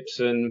friendships,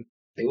 and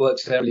it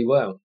works fairly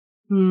well.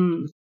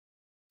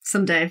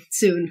 Someday,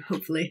 soon,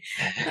 hopefully.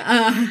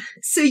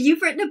 So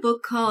you've written a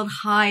book called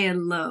High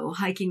and Low,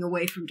 Hiking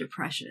Away from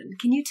Depression.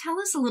 Can you tell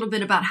us a little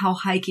bit about how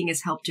hiking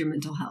has helped your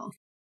mental health?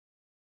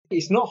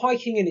 It's not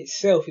hiking in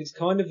itself. It's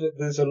kind of,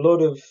 there's a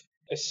lot of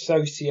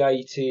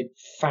associated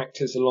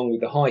factors along with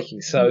the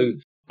hiking. So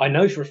I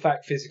know for a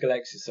fact physical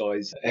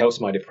exercise helps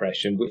my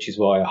depression, which is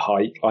why I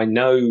hike. I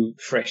know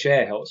fresh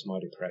air helps my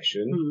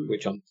depression,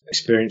 which I'm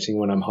experiencing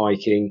when I'm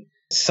hiking.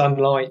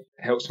 Sunlight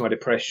helps my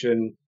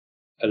depression.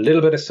 A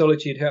little bit of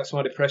solitude helps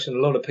my depression. A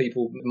lot of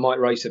people might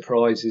raise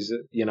surprises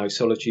at,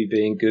 solitude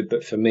being good,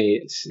 but for me,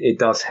 it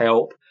does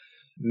help.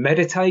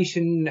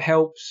 Meditation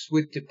helps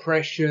with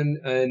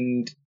depression,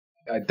 and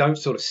I don't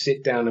sort of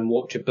sit down and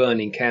watch a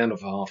burning candle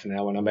for half an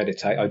hour when I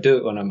meditate. I do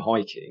it when I'm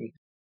hiking.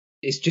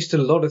 It's just a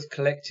lot of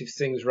collective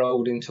things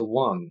rolled into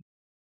one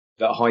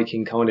that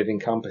hiking kind of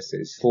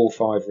encompasses. 4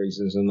 or 5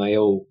 reasons, and they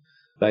all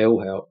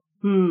help.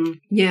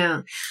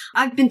 Yeah.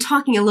 I've been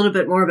talking a little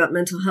bit more about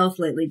mental health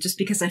lately just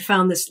because I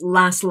found this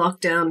last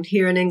lockdown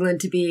here in England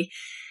to be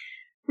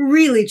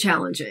really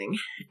challenging.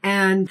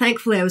 And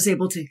thankfully I was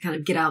able to kind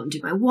of get out and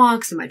do my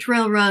walks and my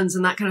trail runs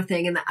and that kind of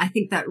thing. And I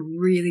think that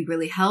really,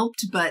 really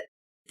helped. But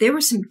there were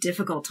some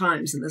difficult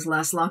times in this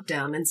last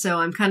lockdown. And so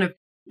I'm kind of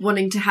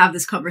wanting to have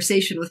this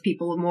conversation with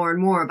people more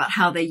and more about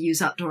how they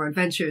use outdoor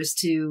adventures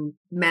to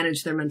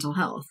manage their mental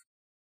health.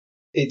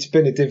 It's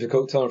been a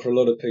difficult time for a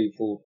lot of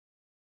people.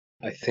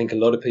 I think a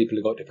lot of people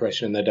have got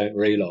depression and they don't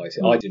realise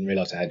it. I didn't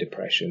realise I had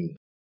depression.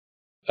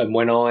 And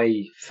when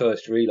I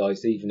first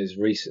realised, even as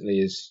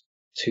recently as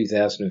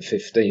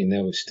 2015,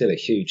 there was still a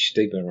huge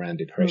stigma around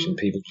depression.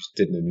 People just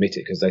didn't admit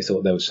it because they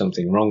thought there was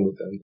something wrong with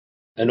them.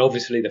 And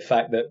obviously the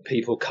fact that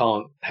people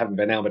haven't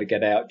been able to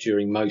get out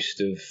during most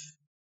of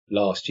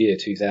last year,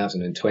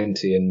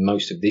 2020, and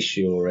most of this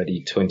year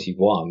already,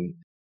 21,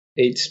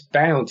 it's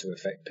bound to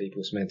affect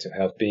people's mental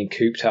health. Being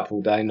cooped up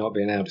all day, not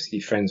being able to see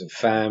friends and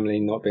family,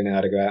 not being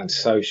able to go out and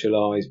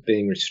socialise,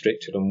 being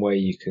restricted on where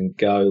you can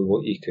go,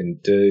 what you can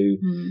do.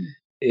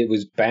 It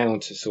was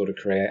bound to sort of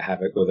create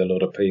havoc with a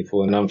lot of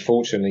people, and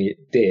unfortunately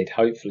it did.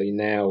 Hopefully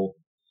now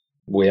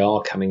we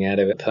are coming out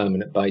of it on a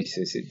permanent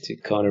basis.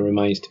 It kind of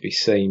remains to be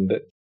seen,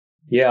 but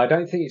yeah, I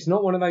don't think it's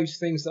not one of those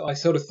things that I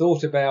sort of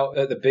thought about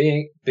at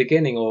the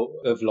beginning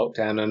of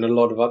lockdown, and a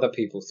lot of other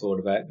people thought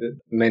about that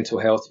mental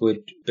health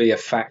would be a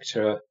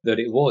factor that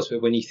it was.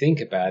 But when you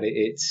think about it,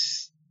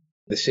 it's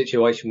the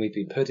situation we've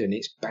been put in.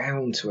 It's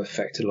bound to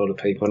affect a lot of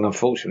people, and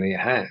unfortunately,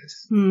 it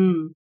has.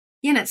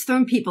 Yeah, and it's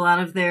thrown people out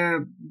of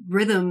their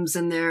rhythms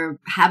and their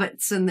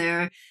habits and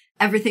their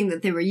everything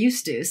that they were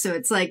used to. So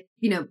it's like,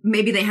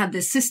 maybe they had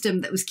this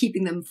system that was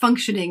keeping them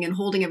functioning and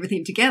holding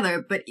everything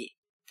together, but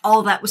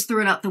all that was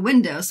thrown out the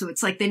window. So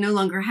it's like they no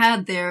longer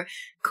had their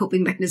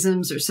coping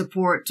mechanisms or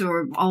support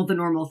or all the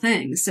normal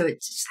things. So I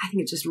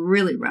think it just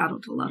really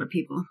rattled a lot of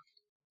people.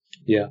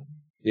 Yeah.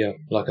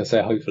 Like I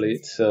say, hopefully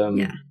it's we're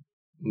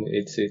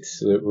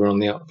on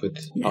the upward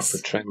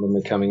trend when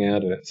we're coming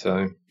out of it.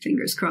 So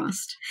fingers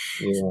crossed.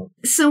 Yeah.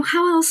 So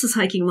how else has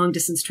hiking long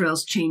distance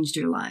trails changed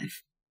your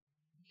life?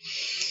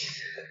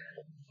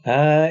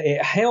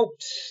 It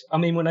helped. I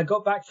mean, when I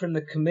got back from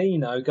the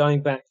Camino,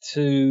 going back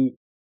to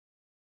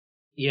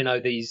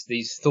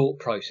these thought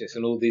process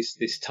and all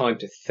this time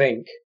to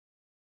think,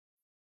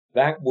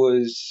 that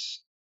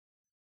was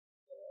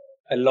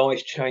a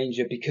life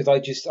changer, because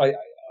I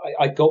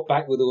got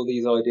back with all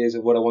these ideas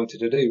of what I wanted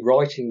to do.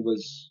 Writing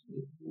was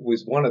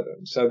one of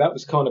them. So that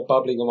was kind of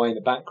bubbling away in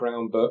the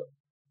background. But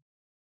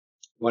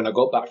when I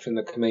got back from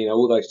the Camino,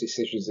 all those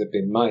decisions had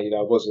been made.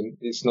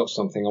 It's not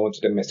something I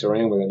wanted to mess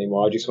around with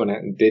anymore. I just went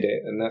out and did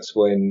it. And that's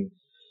when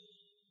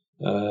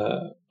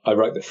I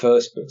wrote the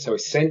first book. So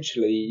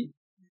essentially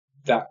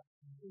that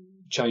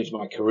changed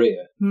my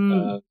career.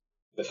 The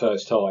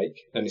first hike,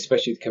 and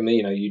especially the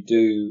Camino, you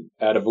do,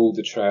 out of all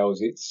the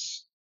trails,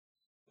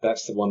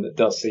 that's the one that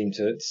does seem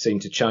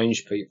to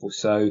change people.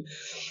 So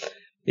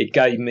it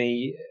gave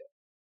me,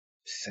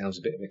 sounds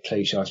a bit of a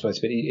cliche, I suppose,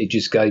 but it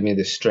just gave me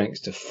the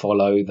strength to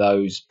follow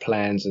those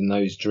plans and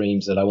those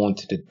dreams that I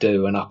wanted to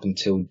do. And up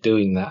until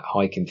doing that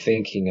hike and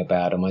thinking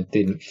about them, I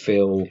didn't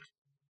feel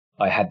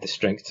I had the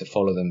strength to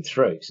follow them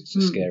through, because it's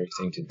a scary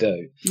thing to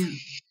do.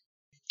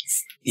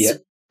 Yeah.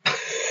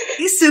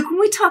 So can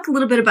we talk a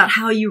little bit about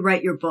how you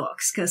write your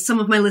books? Because some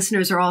of my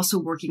listeners are also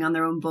working on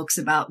their own books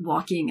about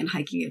walking and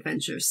hiking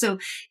adventures. So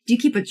do you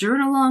keep a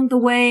journal along the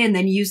way and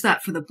then use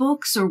that for the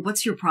books, or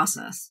what's your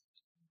process?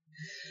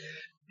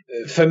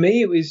 For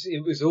me,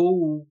 it was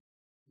all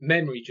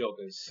memory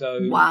joggers. So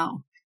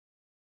wow,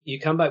 you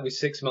come back with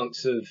 6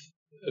 months of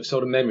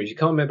sort of memories. You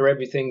can't remember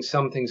everything.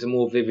 Some things are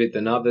more vivid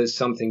than others.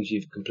 Some things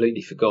you've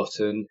completely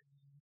forgotten.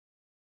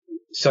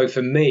 So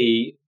for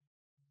me,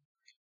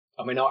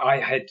 I mean,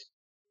 I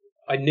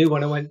knew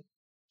when I went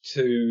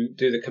to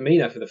do the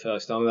Camino for the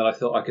first time that I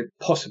thought I could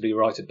possibly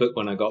write a book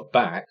when I got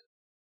back.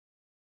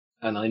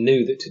 And I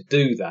knew that to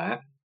do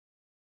that,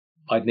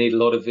 I'd need a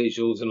lot of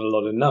visuals and a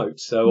lot of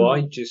notes. So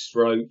I just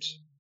wrote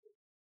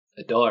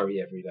a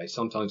diary every day.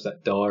 Sometimes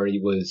that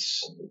diary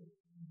was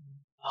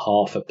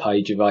half a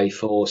page of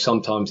A4.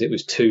 Sometimes it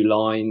was 2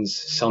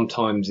 lines.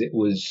 Sometimes it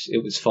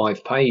was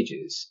 5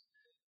 pages.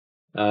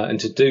 And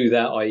to do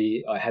that,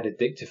 I had a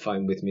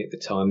dictaphone with me at the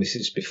time. This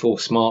is before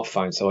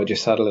smartphones, so I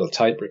just had a little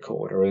tape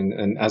recorder.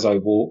 And as I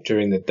walked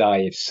during the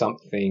day, if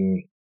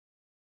something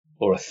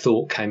or a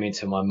thought came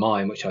into my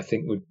mind, which I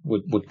think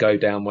would go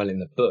down well in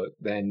the book,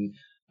 then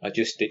I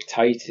just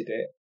dictated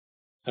it.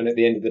 And at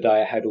the end of the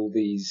day, I had all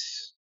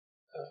these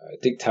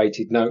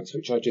dictated notes,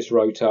 which I just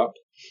wrote up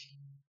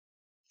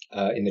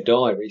in the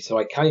diary. So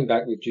I came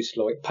back with just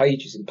like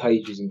pages and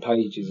pages and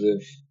pages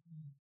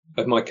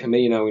of my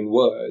Camino in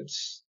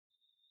words.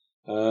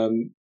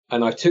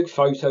 And I took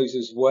photos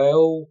as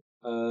well.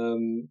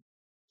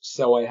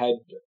 So I had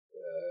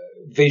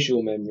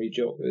visual memory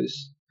joggers.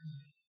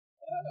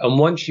 And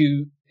once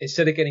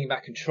instead of getting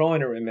back and trying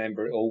to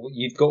remember it all,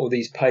 you've got all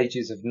these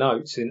pages of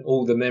notes, and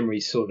all the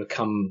memories sort of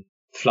come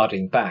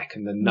flooding back,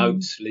 and the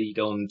notes lead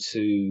on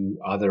to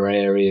other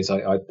areas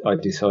I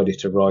decided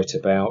to write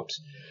about.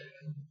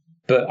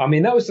 But I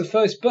mean, that was the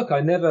first book.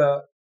 I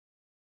never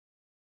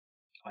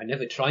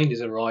trained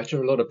as a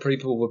writer. A lot of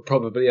people would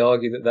probably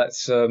argue that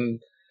that's a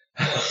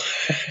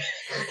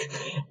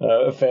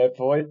fair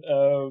point.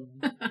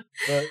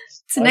 But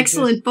it's an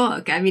excellent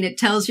book. I mean, it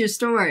tells your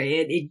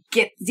story.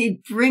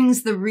 It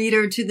brings the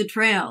reader to the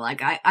trail.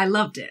 Like I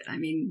loved it. I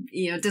mean,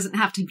 it doesn't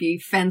have to be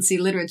fancy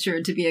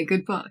literature to be a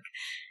good book.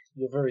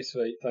 You're very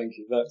sweet. Thank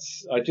you.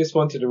 I just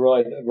wanted to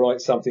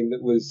write something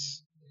that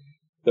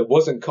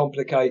wasn't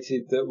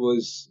complicated, that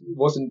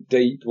wasn't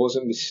deep,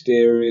 wasn't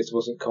mysterious,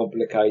 wasn't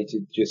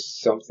complicated,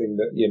 just something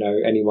that,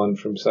 anyone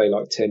from say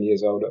like 10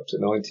 years old up to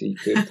 90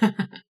 could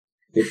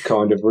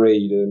kind of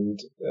read. And,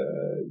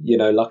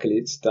 luckily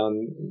it's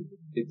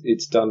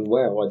done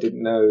well. I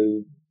didn't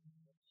know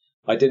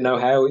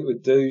how it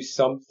would do.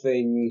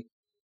 Something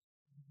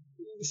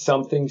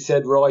something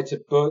said write a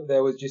book.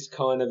 There was just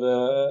kind of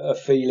a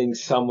feeling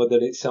somewhere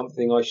that it's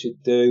something I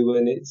should do,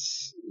 and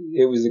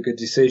it was a good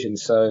decision.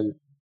 So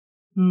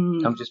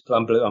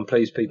I'm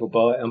pleased people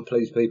buy it. I'm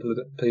pleased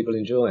people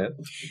enjoy it.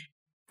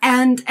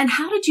 And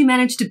how did you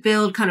manage to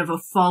build kind of a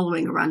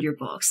following around your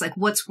books? Like,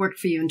 what's worked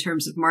for you in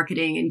terms of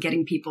marketing and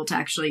getting people to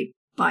actually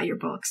buy your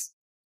books?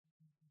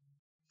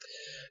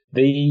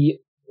 The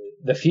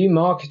few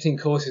marketing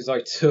courses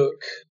I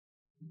took,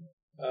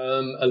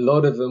 a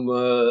lot of them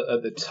were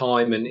at the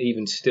time, and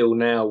even still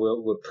now,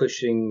 we're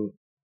pushing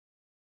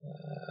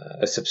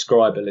a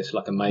subscriber list,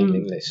 like a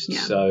mailing list.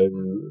 Yeah. So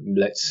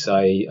let's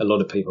say a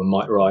lot of people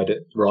might write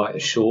a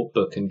short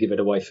book and give it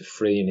away for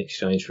free in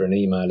exchange for an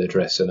email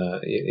address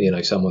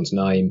and someone's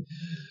name.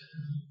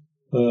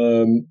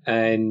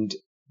 And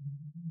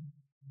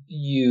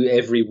you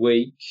every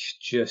week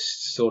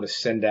just sort of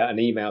send out an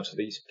email to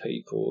these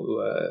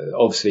people.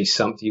 Obviously,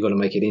 something you've got to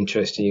make it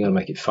interesting, you've got to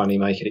make it funny,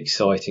 make it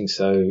exciting,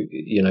 so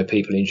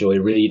people enjoy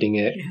reading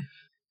it. Yeah.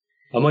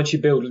 And once you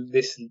build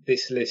this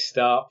list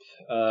up,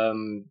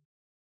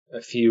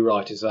 a few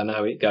writers, I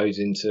know it goes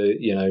into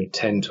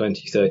 10,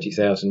 20,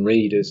 30,000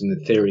 readers, and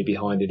the theory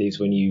behind it is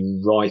when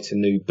you write a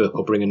new book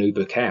or bring a new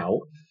book out,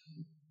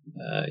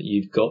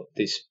 you've got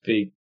this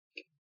big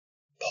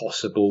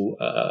possible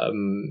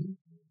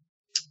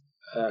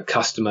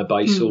customer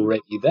base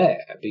already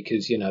there,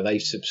 because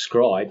they've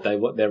subscribed,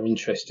 they're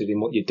interested in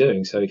what you're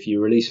doing. So if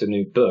you release a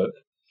new book,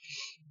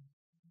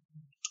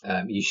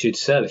 you should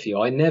sell a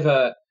few.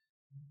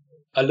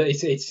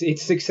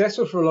 It's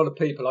successful for a lot of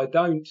people. I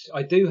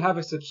do have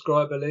a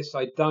subscriber list.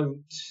 I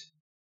don't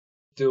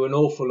do an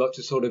awful lot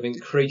to sort of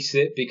increase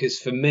it, because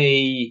for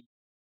me,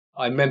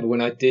 I remember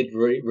when I did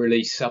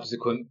release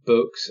subsequent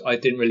books, I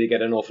didn't really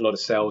get an awful lot of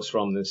sales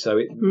from them. So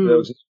it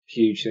was a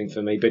huge thing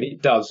for me, but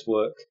it does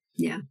work.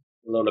 Yeah.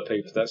 A lot of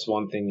people, that's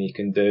one thing you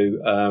can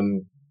do.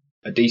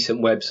 A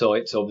decent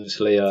website's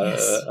obviously a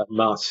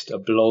must. A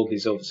blog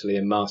is obviously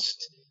a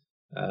must.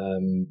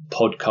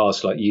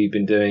 Podcasts like you've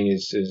been doing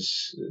is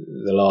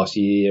the last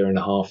year and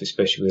a half,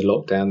 especially with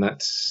lockdown,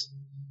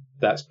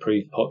 that's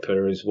proved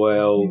popular as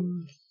well.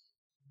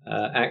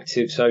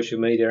 Active social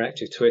media,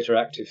 active Twitter,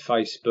 active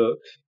Facebook,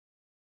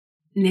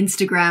 and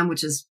Instagram,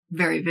 which is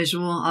very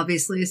visual,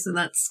 obviously, so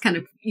that's kind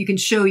of, you can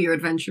show your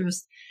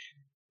adventures.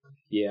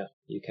 Yeah,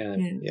 you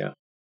can. Yeah.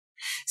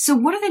 So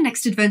what are the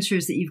next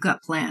adventures that you've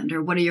got planned,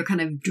 or what are your kind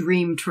of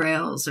dream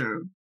trails,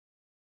 or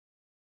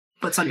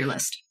what's on your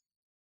list?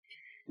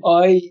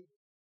 I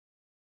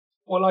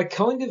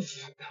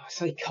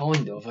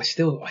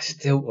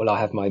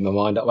have made my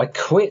mind up.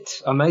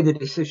 I made the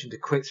decision to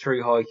quit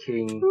through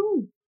hiking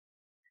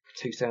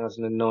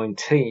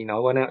 2019. I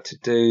went out to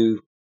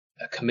do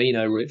a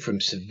Camino route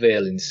from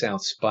Seville in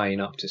South Spain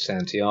up to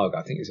Santiago.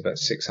 I think it's about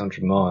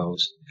 600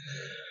 miles.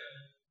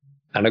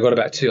 And I got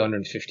about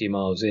 250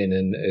 miles in,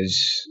 and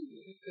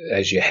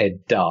as your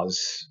head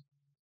does,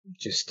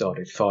 just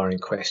started firing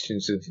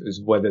questions as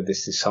whether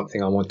this is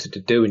something I wanted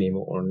to do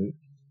anymore. And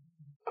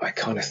I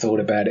kind of thought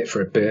about it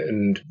for a bit,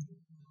 and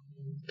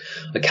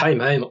I came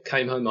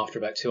home after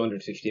about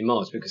 250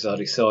 miles, because I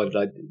decided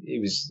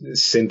it was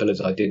as simple as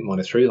I didn't want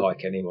to through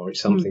hike anymore.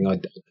 It's something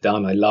I'd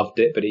done. I loved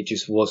it, but it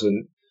just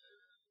wasn't.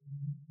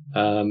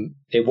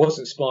 It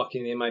wasn't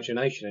sparking the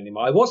imagination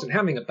anymore. I wasn't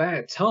having a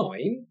bad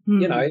time.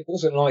 It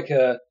wasn't like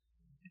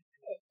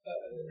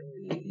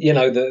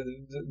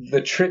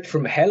the trip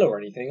from hell or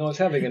anything. I was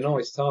having a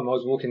nice time. I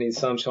was walking in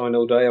sunshine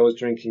all day. I was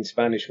drinking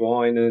Spanish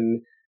wine,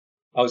 and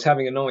I was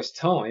having a nice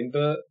time,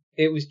 but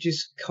it was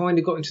just kind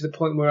of gotten to the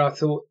point where I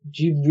thought,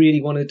 do you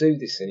really want to do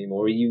this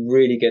anymore? Are you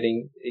really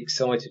getting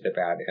excited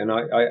about it? And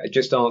I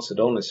just answered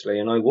honestly,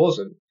 and I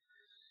wasn't.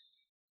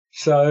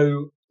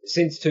 So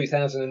since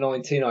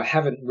 2019, I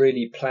haven't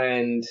really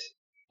planned,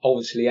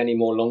 obviously, any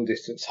more long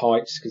distance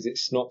hikes, because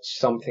it's not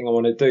something I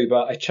want to do.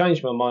 But I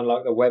changed my mind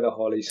like the weather,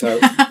 Holly. So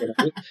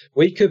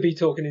we could be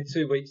talking in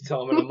 2 weeks'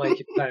 time, and I'm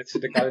making plans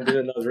to go and do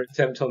another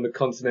attempt on the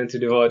Continental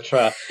Divide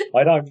Trail.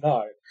 I don't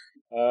know.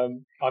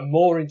 I'm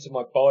more into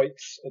my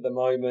bikes at the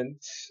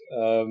moment.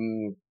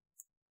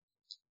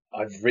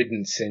 I've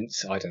ridden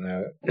since, I don't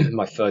know,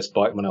 my first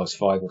bike when I was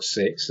 5 or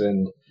 6,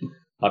 and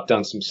I've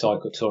done some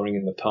cycle touring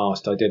in the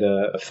past. I did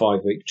a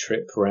 5-week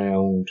trip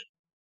around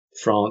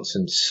France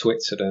and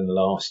Switzerland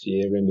last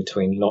year in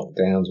between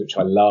lockdowns, which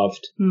I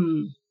loved.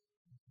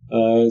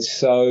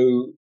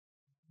 So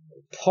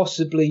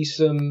possibly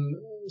some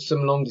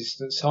long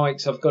distance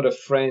hikes. I've got a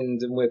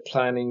friend, and we're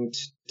planning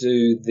to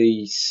do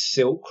the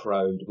Silk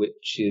Road,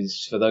 which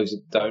is, for those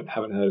that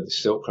haven't heard of the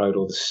Silk Road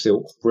or the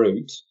Silk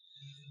Route,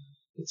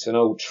 it's an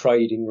old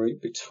trading route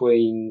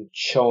between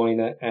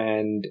China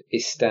and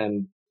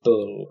Istanbul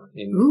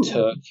in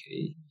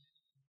Turkey.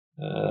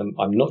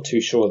 I'm not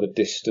too sure of the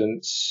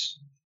distance.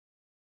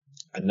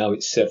 I know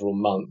it's several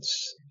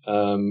months.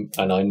 And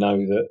I know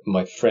that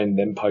my friend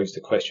then posed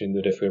the question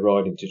that if we're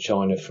riding to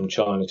China, from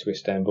China to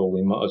Istanbul,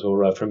 we might as well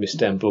ride from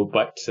Istanbul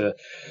back to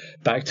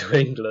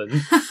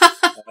England.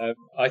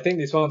 I think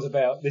this one's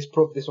about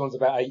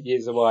 8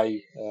 years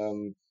away.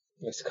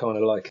 It's kind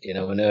of like,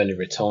 an early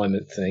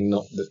retirement thing.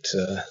 Not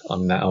that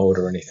I'm that old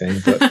or anything,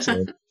 but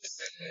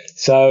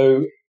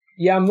so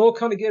yeah, I'm more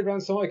kind of geared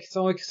around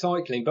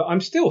cycling, but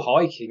I'm still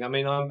hiking. I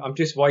mean, I'm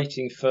just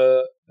waiting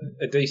for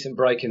a decent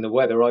break in the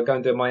weather. I go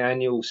and do my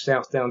annual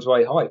South Downs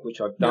Way hike,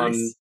 which I've done,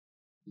 Nice.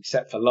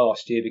 except for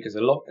last year because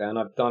of lockdown.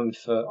 I've done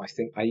for I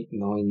think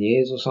 8-9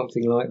 years or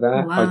something like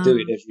that. Wow. I do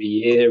it every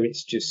year.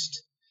 It's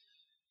just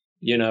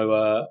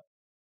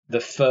the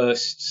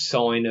first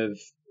sign of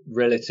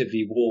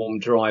relatively warm,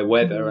 dry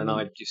weather, and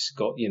I've just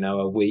got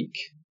a week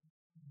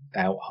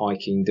out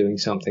hiking, doing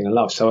something I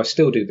love. So I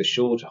still do the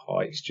shorter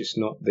hikes, just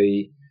not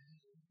the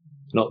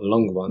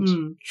longer ones.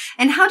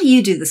 And how do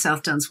you do the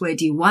South Downs Way?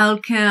 Do you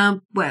wild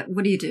camp?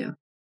 What do you do?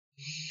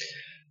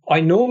 I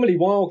normally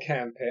wild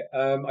camp it.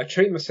 I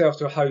treat myself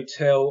to a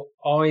hotel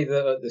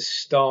either at the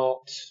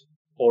start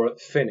or at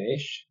the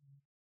finish.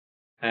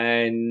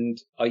 And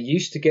I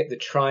used to get the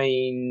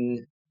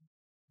train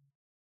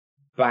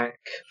back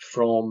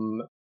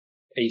from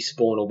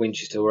Eastbourne or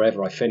Winchester,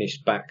 wherever I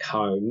finished, back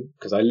home,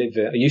 because I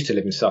used to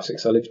live in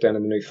Sussex. I live down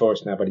in the New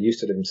Forest now, but I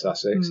used to live in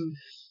Sussex.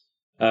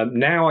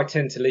 Now I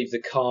tend to leave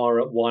the car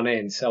at one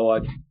end, so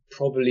I'd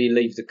probably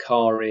leave the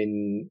car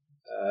in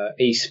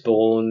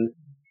Eastbourne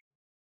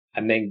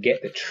and then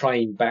get the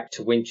train back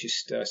to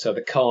Winchester. So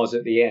the car's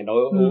at the end. I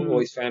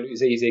always found it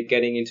was easier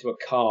getting into a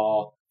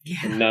car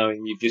and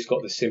knowing you've just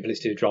got the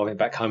simplicity of driving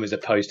back home as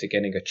opposed to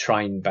getting a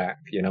train back,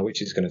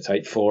 which is going to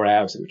take 4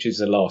 hours, which is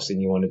the last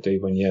thing you want to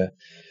do when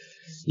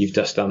you've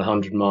just done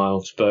 100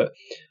 miles. But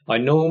I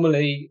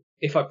normally,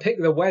 if I pick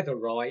the weather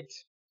right,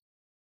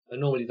 I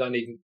normally don't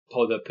even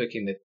bother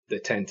picking the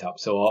tent up.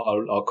 So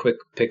I'll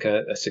pick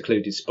a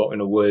secluded spot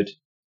in a wood,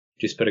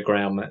 just put a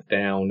ground mat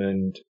down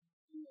and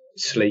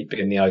sleep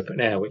in the open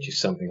air, which is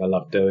something I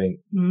love doing.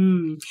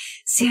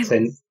 See,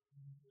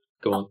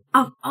 go on.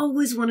 I've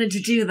always wanted to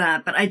do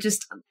that, but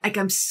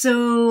I'm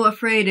so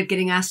afraid of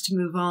getting asked to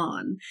move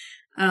on,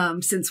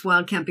 since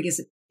wild camping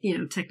isn't,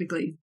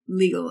 technically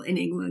legal in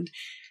England.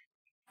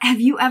 Have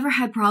you ever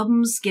had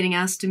problems getting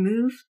asked to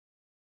move?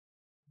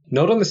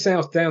 Not on the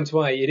South Downs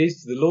Way. It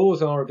is, the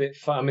laws are a bit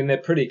fun. I mean, they're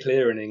pretty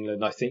clear in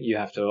England. I think you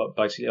have to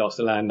basically ask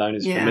the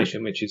landowner's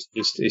permission, which is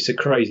it's a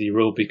crazy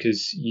rule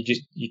because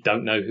you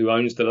don't know who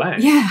owns the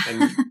land. Yeah.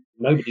 And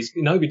nobody's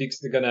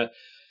going to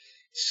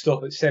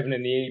stop at 7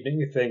 p.m.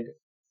 and think,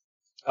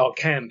 I'll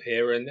camp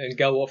here and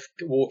go off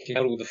walking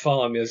out all the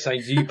farmers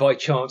saying, do you by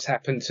chance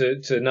happen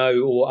to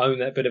know or own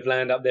that bit of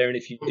land up there? And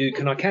if you do,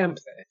 can I camp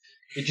there?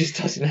 It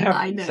just doesn't happen.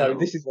 I know. So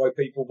this is why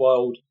people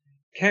wild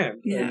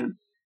camp. Yeah. And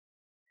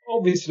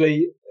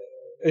obviously,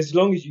 as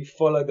long as you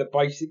follow the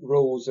basic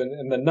rules,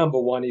 and the number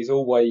one is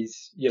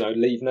always,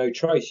 leave no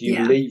trace.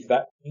 You leave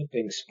that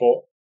camping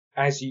spot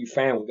as you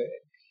found it.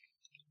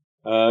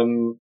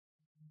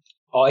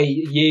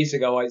 Years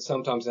ago, I'd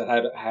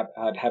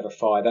have a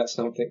fire. That's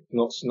something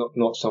not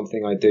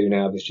something I do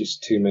now. There's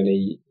just too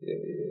many.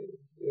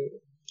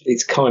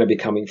 It's kind of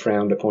becoming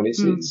frowned upon.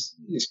 It's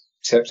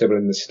acceptable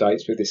in the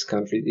States, but this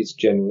country it's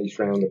generally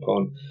frowned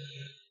upon.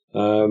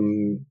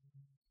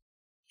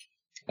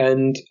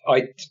 And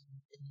I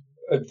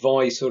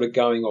advise sort of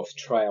going off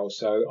trail.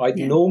 So I'd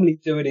normally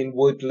do it in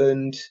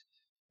woodland.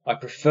 I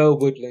prefer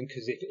woodland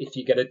because if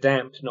you get a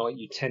damp night,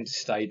 you tend to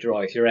stay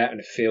dry. If you're out in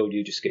a field,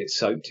 you just get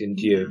soaked in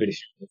dew. But if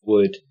you're in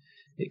wood,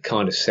 it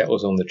kind of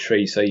settles on the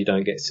tree so you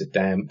don't get so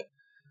damp.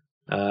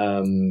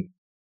 And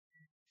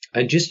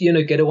just,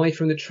 get away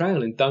from the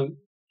trail and don't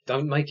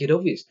make it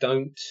obvious.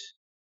 Don't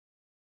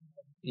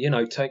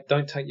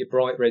take your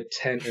bright red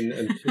tent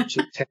and pitch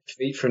it 10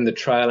 feet from the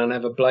trail and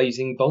have a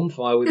blazing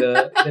bonfire with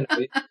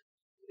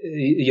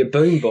your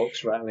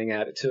boombox rattling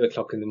out at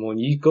 2:00 in the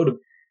morning. You've got to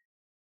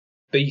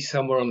be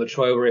somewhere on the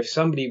trail where if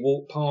somebody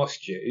walked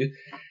past you,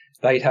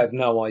 they'd have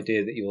no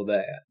idea that you're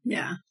there.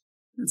 Yeah,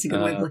 that's a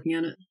good way of looking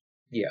at it.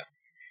 Yeah.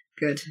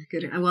 Good.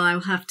 Well, I'll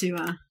have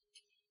to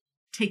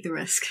take the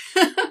risk.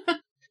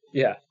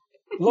 Yeah.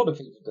 A lot of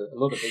people do.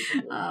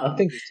 I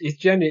think it's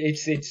generally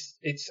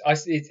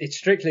it's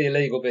strictly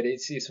illegal, but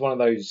it's one of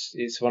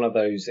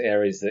those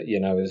areas that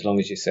as long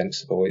as you're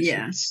sensible,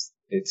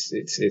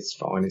 it's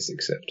fine, it's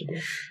acceptable.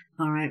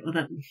 All right. Well,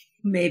 that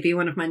may be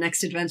one of my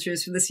next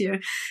adventures for this year.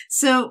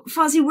 So,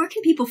 Fozzie, where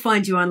can people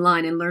find you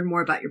online and learn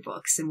more about your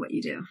books and what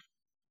you do?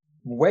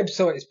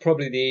 Website is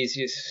probably the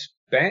easiest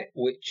bet,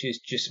 which is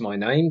just my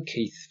name,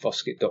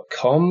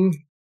 keithfoskett.com.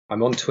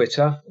 I'm on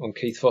Twitter on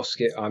Keith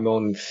Foskett. I'm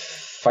on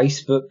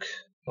Facebook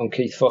on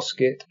Keith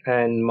Foskett,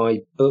 and my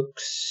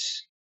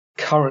books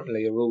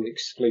currently are all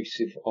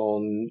exclusive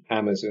on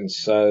Amazon.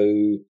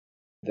 So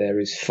there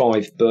is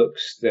 5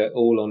 books. They're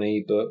all on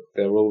ebook.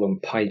 They're all on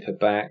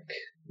paperback.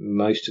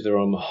 Most of them are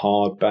on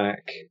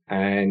hardback,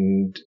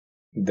 and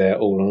they're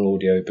all on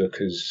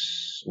audiobook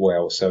as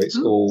well. So it's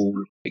all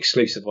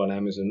exclusive on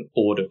Amazon,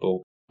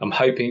 Audible. I'm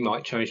hoping it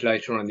might change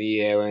later on in the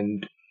year,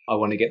 and I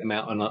want to get them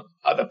out on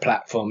other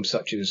platforms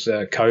such as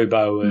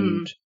Kobo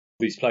and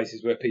these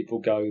places where people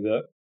go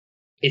that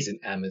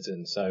isn't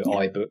Amazon. So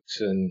iBooks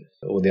and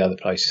all the other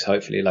places,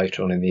 hopefully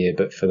later on in the year.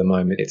 But for the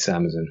moment, it's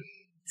Amazon.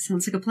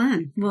 Sounds like a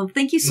plan. Well,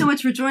 thank you so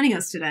much for joining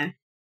us today.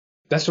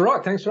 That's all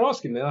right. Thanks for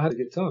asking me. I had a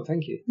good time.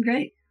 Thank you.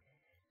 Great.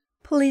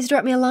 Please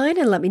drop me a line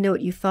and let me know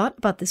what you thought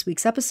about this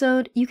week's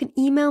episode. You can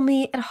email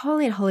me at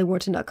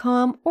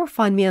holly@hollywharton.com or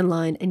find me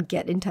online and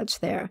get in touch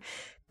there.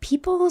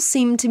 People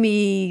seem to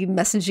be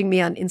messaging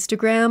me on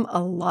Instagram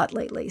a lot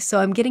lately, so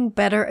I'm getting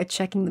better at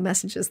checking the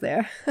messages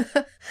there.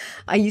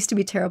 I used to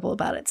be terrible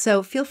about it,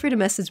 so feel free to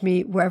message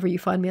me wherever you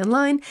find me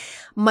online.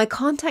 My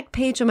contact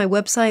page on my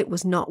website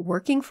was not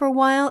working for a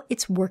while.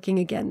 It's working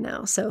again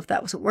now, so if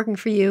that wasn't working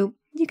for you,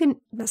 you can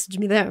message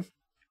me there.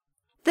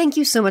 Thank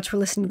you so much for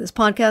listening to this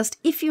podcast.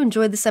 If you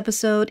enjoyed this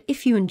episode,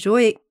 if you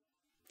enjoy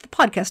the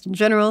podcast in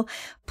general,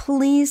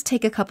 please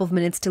take a couple of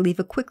minutes to leave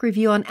a quick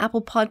review on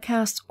Apple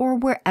Podcasts or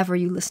wherever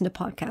you listen to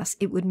podcasts.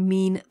 It would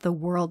mean the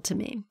world to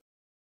me.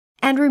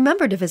 And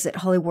remember to visit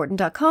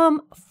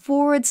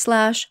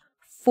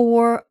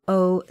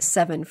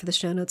hollywharton.com/407 for the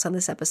show notes on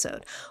this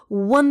episode.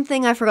 One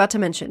thing I forgot to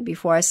mention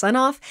before I sign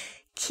off,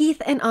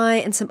 Keith and I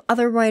and some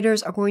other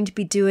writers are going to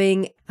be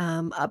doing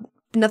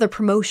another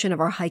promotion of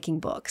our hiking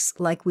books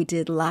like we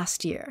did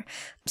last year.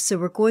 So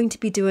we're going to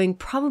be doing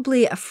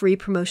probably a free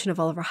promotion of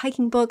all of our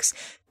hiking books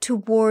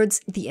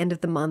towards the end of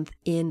the month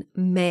in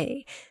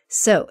May.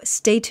 So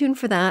stay tuned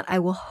for that. I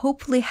will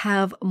hopefully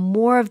have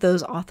more of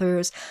those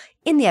authors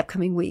in the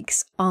upcoming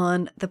weeks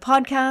on the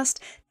podcast.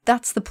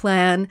 That's the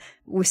plan.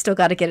 We still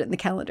got to get it in the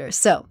calendar.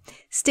 So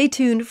stay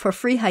tuned for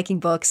free hiking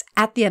books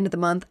at the end of the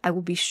month. I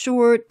will be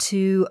sure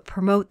to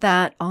promote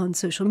that on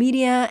social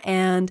media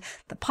and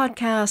the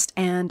podcast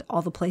and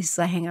all the places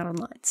I hang out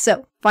online.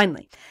 So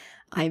finally,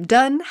 I'm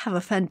done. Have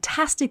a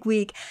fantastic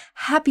week.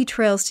 Happy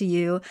trails to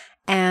you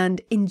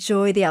and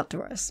enjoy the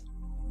outdoors.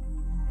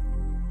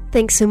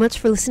 Thanks so much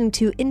for listening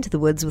to Into the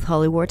Woods with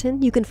Holly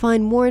Wharton. You can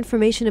find more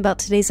information about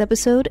today's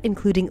episode,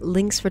 including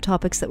links for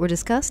topics that were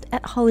discussed,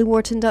 at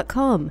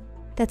hollywharton.com.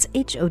 That's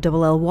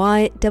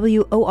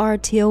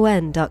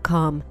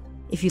HOLLYWORTON.com.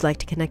 If you'd like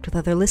to connect with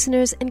other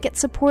listeners and get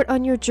support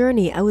on your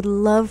journey, I would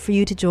love for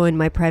you to join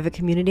my private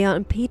community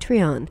on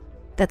Patreon.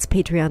 That's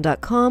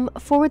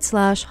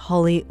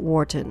patreon.com/Holly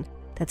Wharton.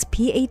 That's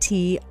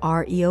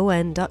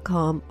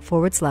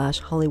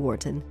patreon.com/Holly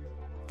Wharton.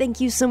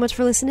 Thank you so much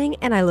for listening,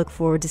 and I look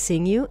forward to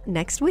seeing you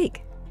next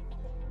week.